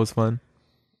that you thought was fun?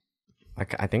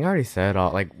 I think I already said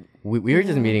all. Like we were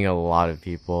just meeting a lot of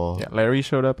people. Yeah, Larry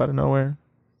showed up out of nowhere.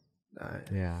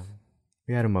 Yeah.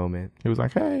 We had a moment. He was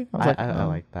like, "Hey," I was like, I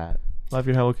like that. "Love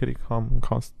your Hello Kitty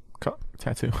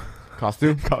tattoo."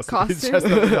 Costume. Costume. It's just a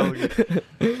Hello Kitty.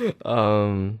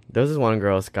 There was this one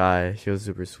girl, Sky. She was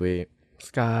super sweet.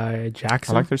 Sky I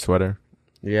Jackson. like their sweater.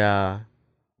 Yeah.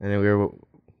 And then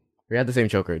we had the same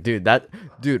choker. Dude,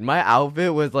 my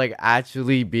outfit was like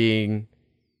actually being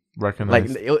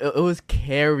Recognized. it was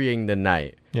carrying the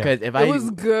night. Yeah. Because It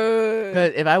was good.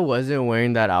 Because if I wasn't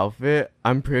wearing that outfit,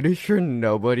 I'm pretty sure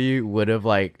nobody would have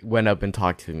like went up and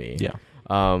talked to me. Yeah.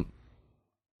 Um.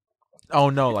 Oh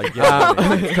no, like yeah,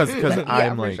 because Yeah,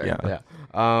 I'm for like sure. yeah.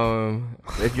 Yeah.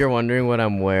 If you're wondering what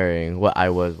I'm wearing, what I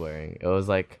was wearing, it was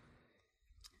like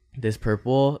this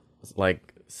purple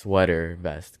like sweater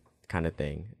vest kind of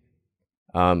thing.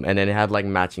 And then it had like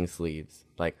matching sleeves,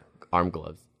 like arm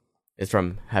gloves. It's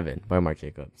from Heaven by Marc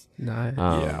Jacobs. Nice.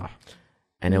 Yeah.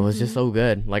 And it was just so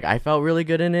good. Like I felt really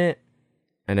good in it.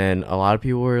 And then a lot of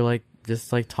people were like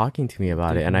just like talking to me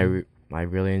about it, and I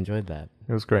really enjoyed that.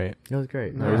 It was great. It was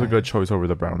great. It was a good choice over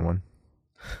the brown one.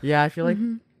 Yeah, I feel like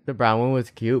the brown one was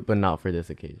cute, but not for this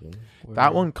occasion.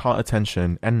 That one caught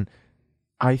attention, and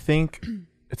I think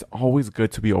it's always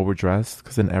good to be overdressed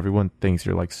because then everyone thinks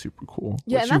you're like super cool.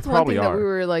 Yeah, which and you that's one probably thing that are. we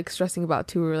were like stressing about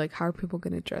too. We were like, how are people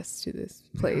gonna dress to this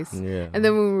place? Yeah. And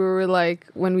then when we were like,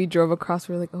 when we drove across,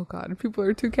 we were like, oh god, people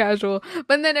are too casual.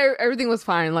 But then everything was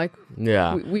fine. Like,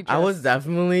 Yeah. we I was dressed-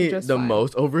 definitely dressed the fine.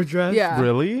 most overdressed. Yeah.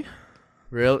 Really?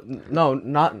 Real? No,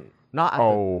 not. Out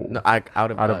of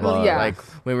Out of bus. bus. Yeah. Like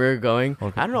when we were going,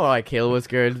 Okay. I don't know why Kayla was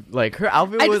scared. Like her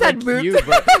outfit I was just like had boots. cute,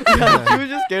 but yeah, she was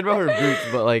just scared about her boots.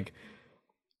 But like,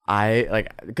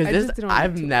 because I this just didn't want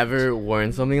I've to- never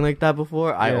worn something like that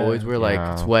before. I Yeah. always wear like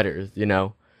Yeah. sweaters, you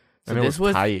know. So And it this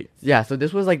was tight. yeah. So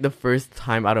this was like the first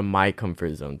time out of my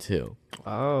comfort zone too.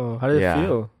 Oh, how did Yeah. it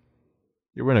feel?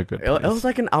 You were in a good It place. was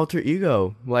like an alter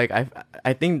ego. Like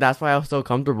I think that's why I was so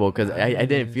comfortable because I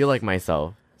didn't feel like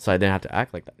myself, so I didn't have to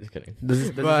act like that. Just kidding.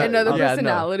 But- another yeah, no.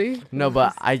 personality. No,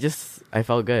 but I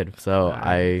felt good, so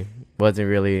I wasn't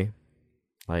really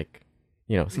like,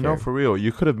 scared. no, for real.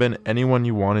 You could have been anyone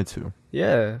you wanted to.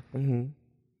 Yeah. Mm-hmm.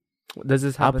 Does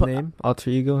this have I'll a name? Alter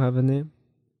ego have a name?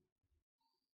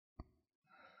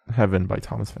 Heaven by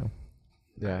Thomas Pham.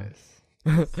 Yes.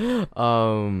 I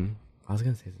was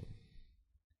gonna say something.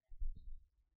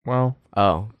 Well,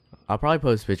 Oh, I'll probably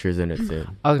post pictures in it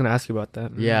soon. I was gonna ask you about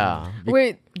that. Yeah.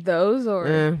 Wait, those or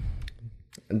Eh,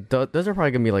 those are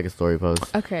probably gonna be like a story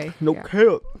post. okay? No yeah.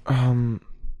 cap.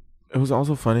 it was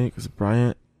also funny because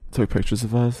Bryant took pictures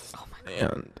of us,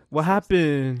 and What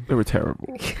happened? they were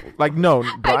terrible. Like, no,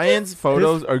 Brian's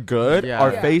photos are good. Yeah.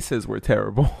 Our Yeah. faces were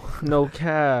terrible. No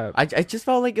cap. I just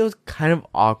felt like it was kind of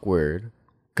awkward,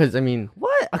 cause I mean,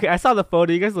 What? Okay, I saw the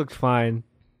photo. You guys looked fine.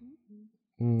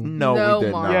 No, No, we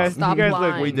did Mark, not. Yes, stop you guys look-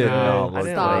 lying. We did No, not. I look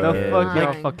didn't Stop like good. it. The fuck y'all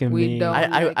lying. fucking We mean. don't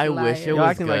I like wish it liars. was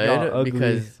acting like y'all good ugly.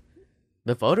 because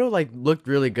the photo like looked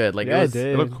really good. Like Yeah, it was, it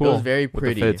did. It looked It cool. was very With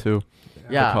pretty. the fit too.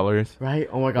 The Yeah. colors. Right?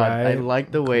 Oh my god, I Right?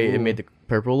 like the way it Cool. made the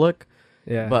purple look,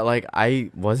 Yeah. but like I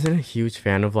wasn't a huge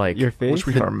fan of like your face. Wish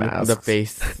we had our masks. the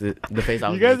face, the face. I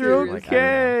You was guys are making, like, I don't know.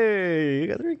 okay. You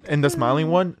guys are. And the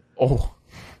smiling one. Oh,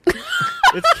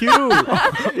 It's cute.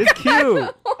 It's cute.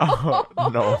 oh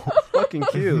no, Fucking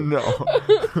cute. no.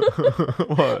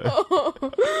 What?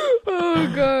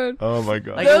 Oh god. Oh my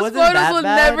god. Like, it Those wasn't photos that will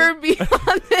bad. never be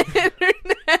on the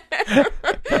internet.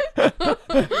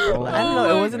 Oh, I don't know. Oh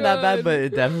It my wasn't that bad, God. but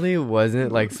it definitely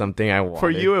wasn't like something I wanted. For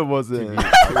you, it wasn't.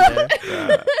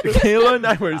 Yeah. Kayla and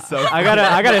I were so. I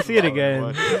gotta see it again.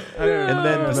 And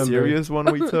then the Remember. serious one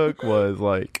we took was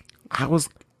like, I was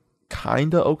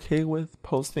kind of okay with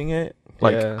posting it.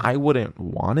 Like, Yeah. I wouldn't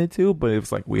wanted to, but it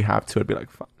was like, we have to. It'd be like,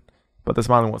 fine. But the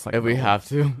smiling was like, If we no. have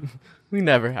to, we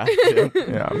never have to.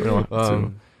 Yeah, we don't have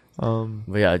Um, to.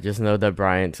 but yeah, just know that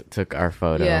Bryant took our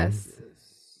photo. Yes.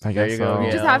 I there guess you go. so. You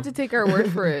Yeah. just have to take our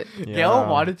word for it. Yeah. Gail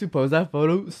wanted to post that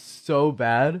photo so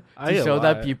bad I to show ain't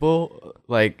that lie. people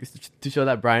to show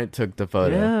that Bryant took the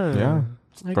photo. Yeah. Yeah.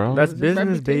 Like, Bro. That's It's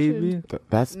business, reputation. baby.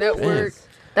 That's Network.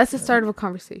 That's the start of a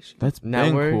conversation. That's been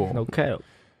Network. cool. No cap.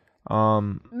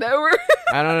 Network.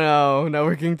 I don't know,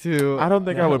 networking too. I don't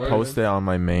think I would Network. post it on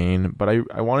my main, but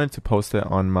I wanted to post it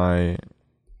on my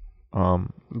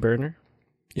Burner.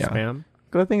 yeah. Spam.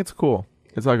 'Cause I think it's cool.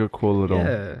 It's like a cool little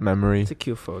Yeah. memory, It's a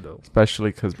cute photo.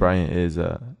 especially because Brian is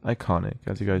iconic,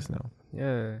 as you guys know,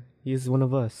 Yeah. He's one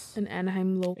of us. An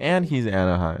Anaheim local. and he's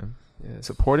Anaheim, Yes.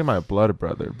 supporting my blood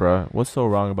brother, bruh. What's so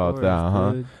wrong about Of that, course,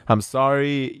 huh? dude. I'm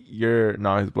sorry, you're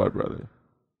not his blood brother.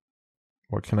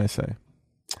 What can I say?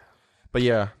 But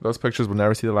yeah, those pictures will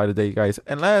never see the light of day, you guys,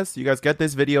 unless you guys get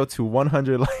this video to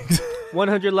 100 likes.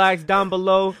 100 likes down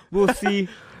below. We'll see.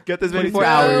 Get this video to 24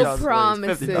 hours. No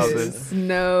 50,000. promises.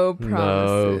 No No,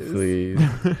 promises. please.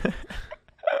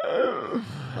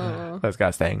 That's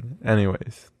got staying.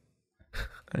 Anyways,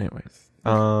 that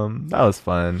was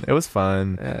fun. It was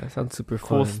fun. Yeah, sounds super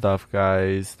Cool fun. stuff,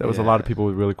 guys. There was a lot of Yeah. people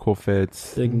with really cool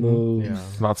fits. Big moves. Yeah.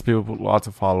 Lots of people with lots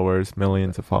of followers,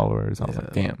 millions of followers. I was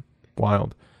like, Yeah. damn,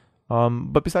 wild.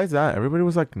 But besides that, everybody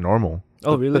was like normal.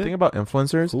 Oh, The really? thing about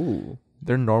influencers, Cool.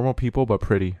 they're normal people but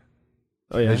pretty.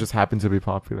 Oh yeah. They just happen to be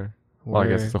popular. Well, I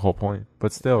guess it's the whole point.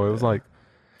 But still, it was like,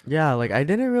 Yeah, like I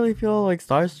didn't really feel like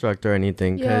starstruck or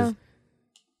anything because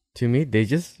to me they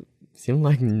just seemed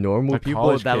like normal Like people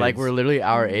college that like kids. were literally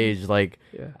our age. Like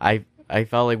Yeah. I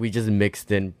felt like we just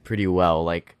mixed in pretty well.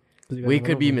 Like we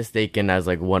could be mistaken as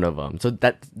like one of them. So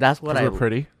that's what 'cause I we're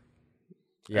pretty.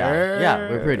 yeah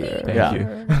we're pretty. Thank yeah.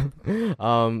 you.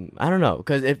 I don't know,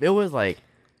 because if it was like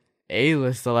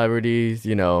A-list celebrities,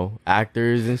 you know,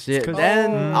 actors and shit, 'cause-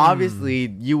 then obviously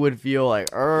you would feel like,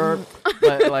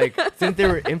 but like since they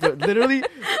were literally,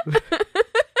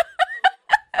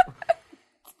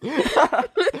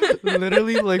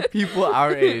 literally like people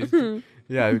our age,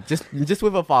 yeah, just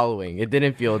with a following, it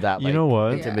didn't feel that like You know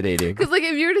what? intimidating. Because like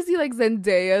if you were to see like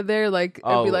Zendaya there, like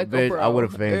I'd be like, bitch, bro, I would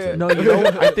have fainted. No, you know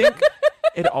what? I think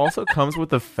it also comes with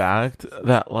the fact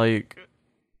that like,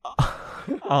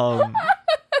 oh,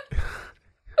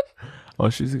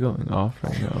 she's going off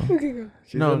right now.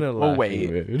 She's No, in a well, laughing wait.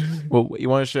 mood. Well, you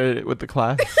want to share it with the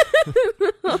class?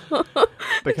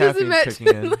 The Just caffeine's kicking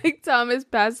in. imagine like Thomas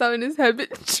passed out in his head.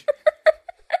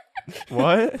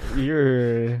 What?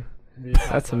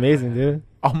 That's amazing, dude.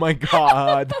 Oh my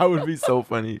god, that would be so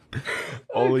funny.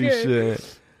 Holy Okay.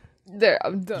 shit. There,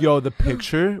 I'm done. Yo, the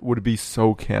picture would be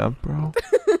so camp, bro.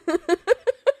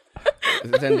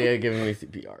 Zendaya giving me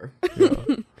CPR.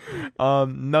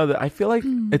 No, I feel like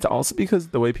it's also because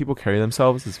the way people carry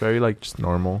themselves is very like just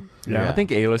normal. Yeah. I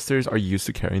think A-listers are used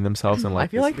to carrying themselves and like I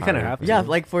feel like this kinda higher- have to. yeah,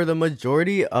 like for the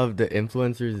majority of the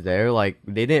influencers there, like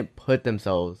they didn't put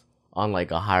themselves on like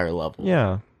a higher level.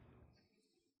 Yeah.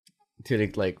 To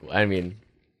the, like, I mean,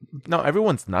 No,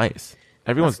 everyone's nice.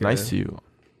 Everyone's That's nice good. to you.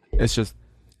 It's just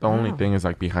the only Wow. thing is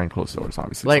like behind closed doors,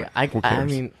 obviously. like It's who I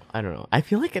cares? mean, I don't know. I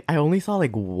feel like I only saw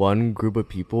like one group of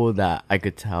people that I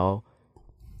could tell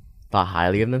thought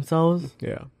highly of themselves,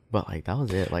 Yeah. but like that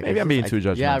was it. Like Maybe I I'm being just- too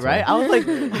judgmental. Yeah, right. I was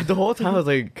like the whole time I was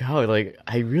like, God, like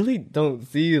I really don't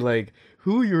see like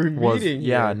who you're meeting.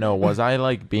 here. was I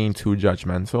like being too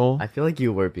judgmental? I feel like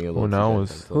you were being a little. Who too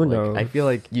knows? judgmental. Who Like, knows? I feel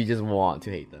like you just want to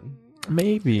hate them.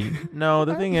 Maybe. No,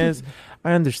 the thing is,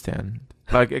 I understand.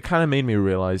 Like, it kind of made me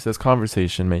realize, this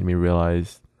conversation made me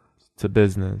realize it's a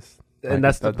business. And Like,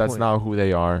 that's the that's point. not who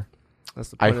they are. That's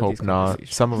the I point of hope these not.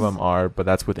 conversations. Some of them are, but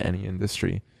that's with any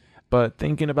industry. But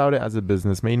thinking about it as a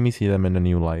business made me see them in a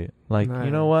new light. Like, you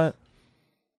know Nice. what?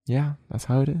 Yeah, that's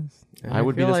how it is. And I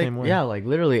would be feel the like, same way. Yeah, like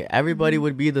literally everybody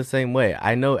would be the same way.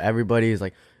 I know everybody is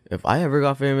like, if I ever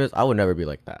got famous, I would never be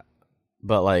like that.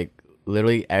 But like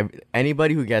literally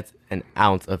anybody who gets an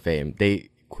ounce of fame, they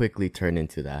quickly turn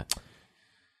into that.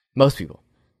 Most people.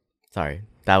 Sorry,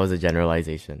 that was a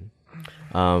generalization.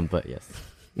 But yes.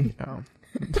 Yeah.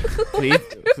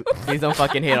 Please don't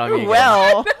fucking hate on me.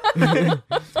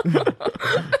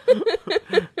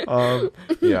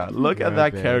 Yeah, look at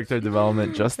that Garbage. character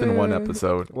development just in one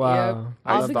episode. Wow.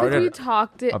 I Also because we started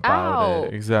talk it About out.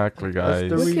 it. Exactly, guys.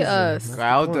 the Look reason. at us.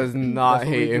 Kyle does not That's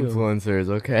what hate we do. influencers,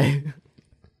 okay?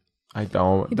 I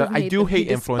don't. He doesn't I hate do them, he hate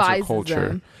influencer despises culture.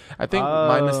 them. I think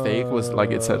my mistake was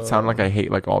like it sounded like I hate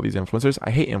like all these influencers.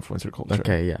 I hate influencer culture.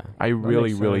 Okay, yeah. I really,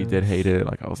 makes really did sense. hate it.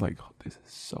 Like I was like, oh, this is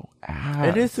so ass.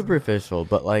 It is superficial,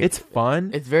 but like It's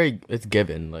fun. it's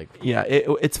given. Like Yeah,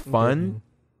 it's fun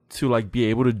to like be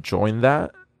able to join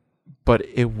that, but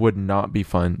it would not be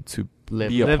fun to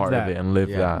be a Live part that. of it and live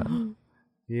Yeah. that.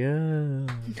 yeah.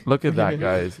 Look at that,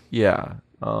 guys. Yeah.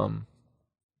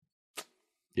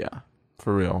 Yeah,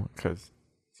 for real. Because,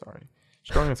 sorry,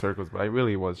 just going in circles, but I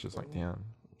really was just like, damn.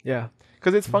 Yeah.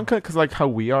 Because it's fun. Because like how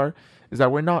we are is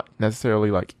that we're not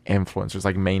necessarily like influencers,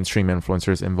 like mainstream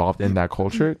influencers involved in that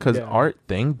culture. Because Yeah. our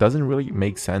thing doesn't really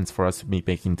make sense for us to be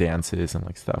making dances and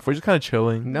like stuff. We're just kind of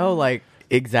chilling. No, like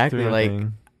exactly, doing our like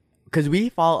thing. because we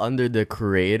fall under the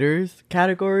creators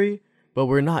category, but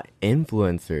we're not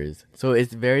influencers. So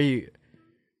it's very,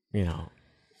 you know,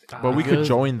 But we could Because-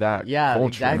 join that yeah, culture.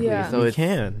 exactly. Yeah. So We it's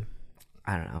can.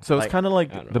 I don't know. So it's kind of I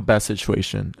like don't the know. best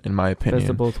situation, in my Best opinion.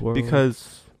 of both worlds.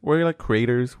 Because we're like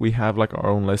creators, we have like our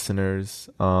own listeners,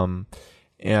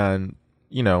 and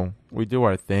you know we do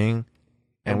our thing,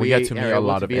 and we get to meet are a able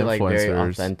lot to of be, like, very influencers.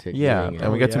 authentic Yeah, doing it.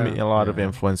 and we get to Oh, meet yeah. a lot of Yeah.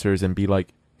 influencers and be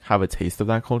like have a taste of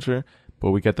that culture, but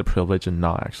we get the privilege of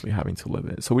not actually having to live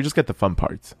it. So we just get the fun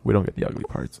parts. We don't get the ugly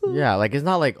parts. Yeah, like it's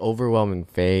not like overwhelming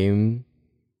fame,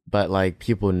 but like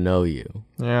people know you.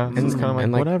 Yeah, And it's kind of like,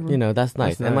 and, whatever. You know, that's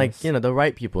nice. That's And like, nice. you know, the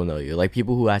right people know you. Like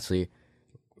people who actually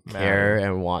care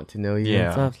and want to know you Yeah.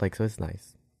 and stuff. Like so it's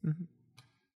nice.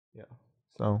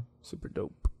 So super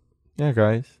dope. Yeah,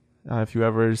 guys. If you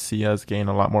ever see us gain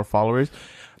a lot more followers,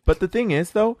 But the thing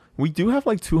is, though, we do have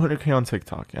like 200K on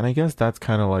TikTok, and I guess that's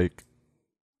kind of like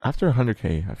after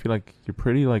 100K, I feel like you're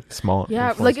pretty like small.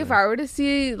 Yeah, like if I were to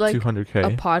see like 200K,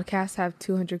 a podcast have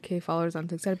 200K followers on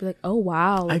TikTok, I'd be like, oh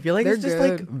wow. I feel like they're it's just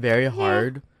good. like very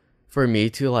hard for me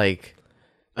to like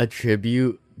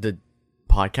attribute the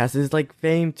podcast's like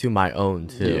fame to my own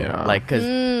too. Yeah. Like, cause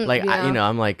like I, yeah.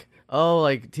 I'm like, oh,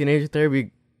 like Teenage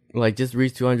Therapy, like just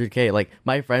reached 200K. Like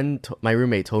my my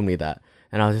roommate told me that,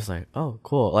 and I was just like, oh,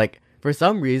 cool. Like for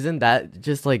some reason that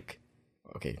just like,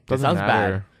 okay, that doesn't sounds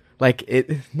matter. bad. Like it,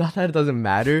 not that it doesn't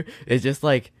matter. It's just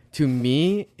like to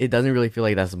me, it doesn't really feel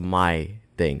like that's my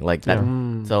thing. Like that,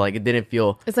 so like it didn't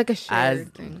feel It's like a as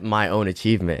shared thing. my own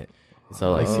achievement.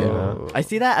 So like, I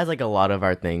see that as like a lot of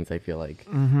our things. I feel like,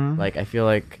 like I feel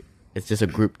like it's just a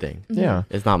group thing. Yeah.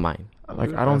 It's not mine.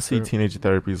 Like I don't see Teenage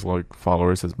Therapy's like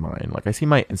followers as mine. Like I see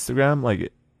my Instagram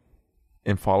like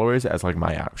in followers as like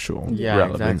my actual Yeah,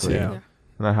 relevancy. exactly. Yeah.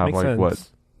 And I have Makes like sense.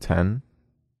 what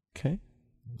 10K?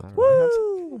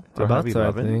 Woo! Do I About have so, I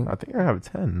 11? think. I think I have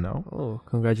 10. No. Oh,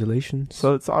 congratulations.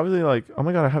 So it's obviously like, oh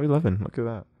my god, I have 11. Look at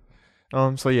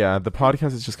that. So yeah, the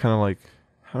podcast is just kind of like,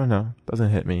 I don't know, doesn't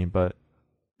hit me, but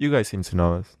you guys seem to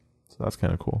know us, so that's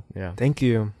kind of cool. Yeah. Thank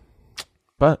you.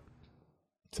 But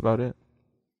that's about it.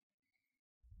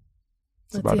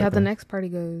 That's Let's about see it, how the guys. next party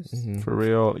goes. Mhm. For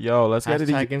real, yo, let's get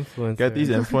Hashtag these influencer. get these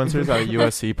influencers at a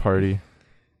USC party.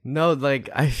 No, like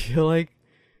I feel like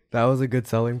that was a good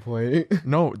selling point.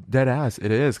 No, dead ass,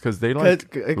 it is because they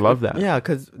like love that. Yeah,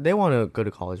 because they want to go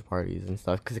to college parties and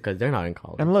stuff because they're not in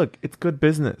college. And look, it's good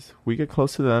business. We get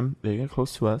close to them, they get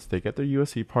close to us. They get their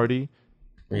USC party.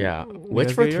 Yeah. We Which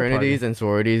guys get your fraternities and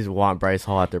sororities want Bryce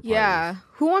Hall at their parties? Yeah.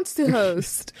 Who wants to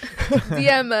host?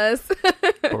 DM us.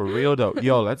 For real though,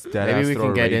 yo, let's dead ass Maybe we throw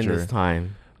can a get in rager. this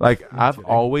time. Like I've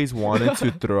always wanted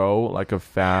to throw like a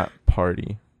fat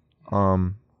party.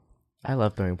 I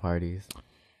love throwing parties.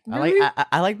 Really?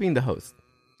 I like being the host.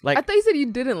 Like, I thought you said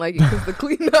you didn't like it because the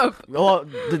cleanup. well,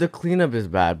 the cleanup is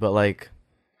bad, but like,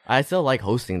 I still like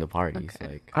hosting the parties.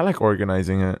 Okay. Like, I like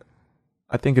organizing it.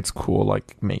 I think it's cool,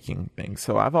 like making things.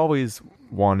 So I've always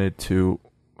wanted to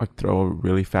like throw a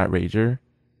really fat rager,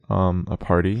 a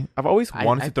party. I've always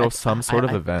wanted to throw some sort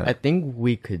of event. I think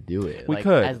we could do it. We Like,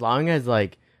 could. as long as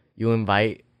like you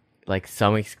invite like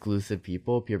some exclusive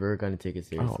people are gonna take it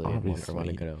seriously and want to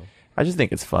obviously. go. I just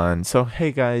think it's fun. So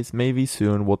hey guys, maybe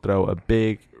soon we'll throw a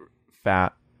big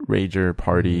fat rager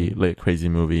party, lit crazy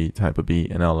movie type of beat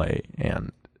in LA,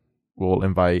 and we'll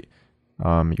invite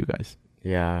you guys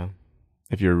Yeah.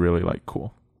 if you're really like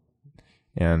cool,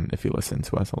 and if you listen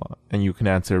to us a lot, and you can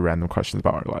answer random questions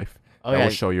about our life. Oh That yeah.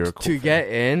 will show you're a cool To fan. get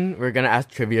in, we're gonna ask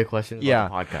trivia questions. Yeah.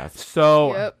 On the podcast.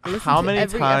 So Yep, listen how to many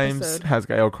every times episode. has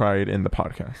Gael cried in the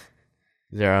podcast?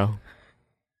 0.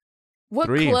 What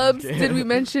 3. clubs did we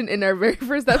mention in our very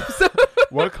first episode?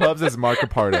 What clubs is Mark a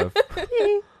part of?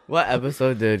 What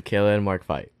episode did Kayla and Mark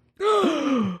fight?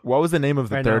 What was the name of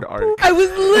the Right third now. arc? I was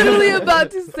literally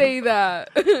about to say that.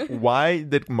 Why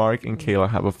did Mark and Kayla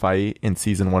have a fight in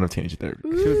season 1 of Teenage Therapy?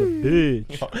 She was a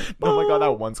bitch. Oh my god,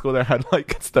 that one school that had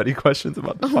like study questions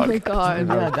about the Oh my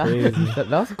podcast. god. Yeah, that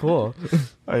was cool.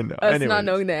 I know. Us Anyways, not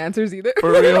knowing the answers either.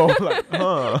 for real. Like,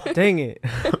 huh. Dang it.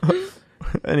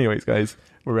 Anyways, guys,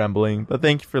 we're rambling, but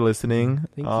thank you for listening.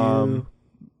 Thank you.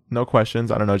 No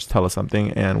questions. I don't know. Just tell us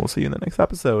something, and we'll see you in the next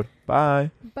episode.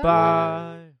 Bye.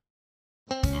 Bye.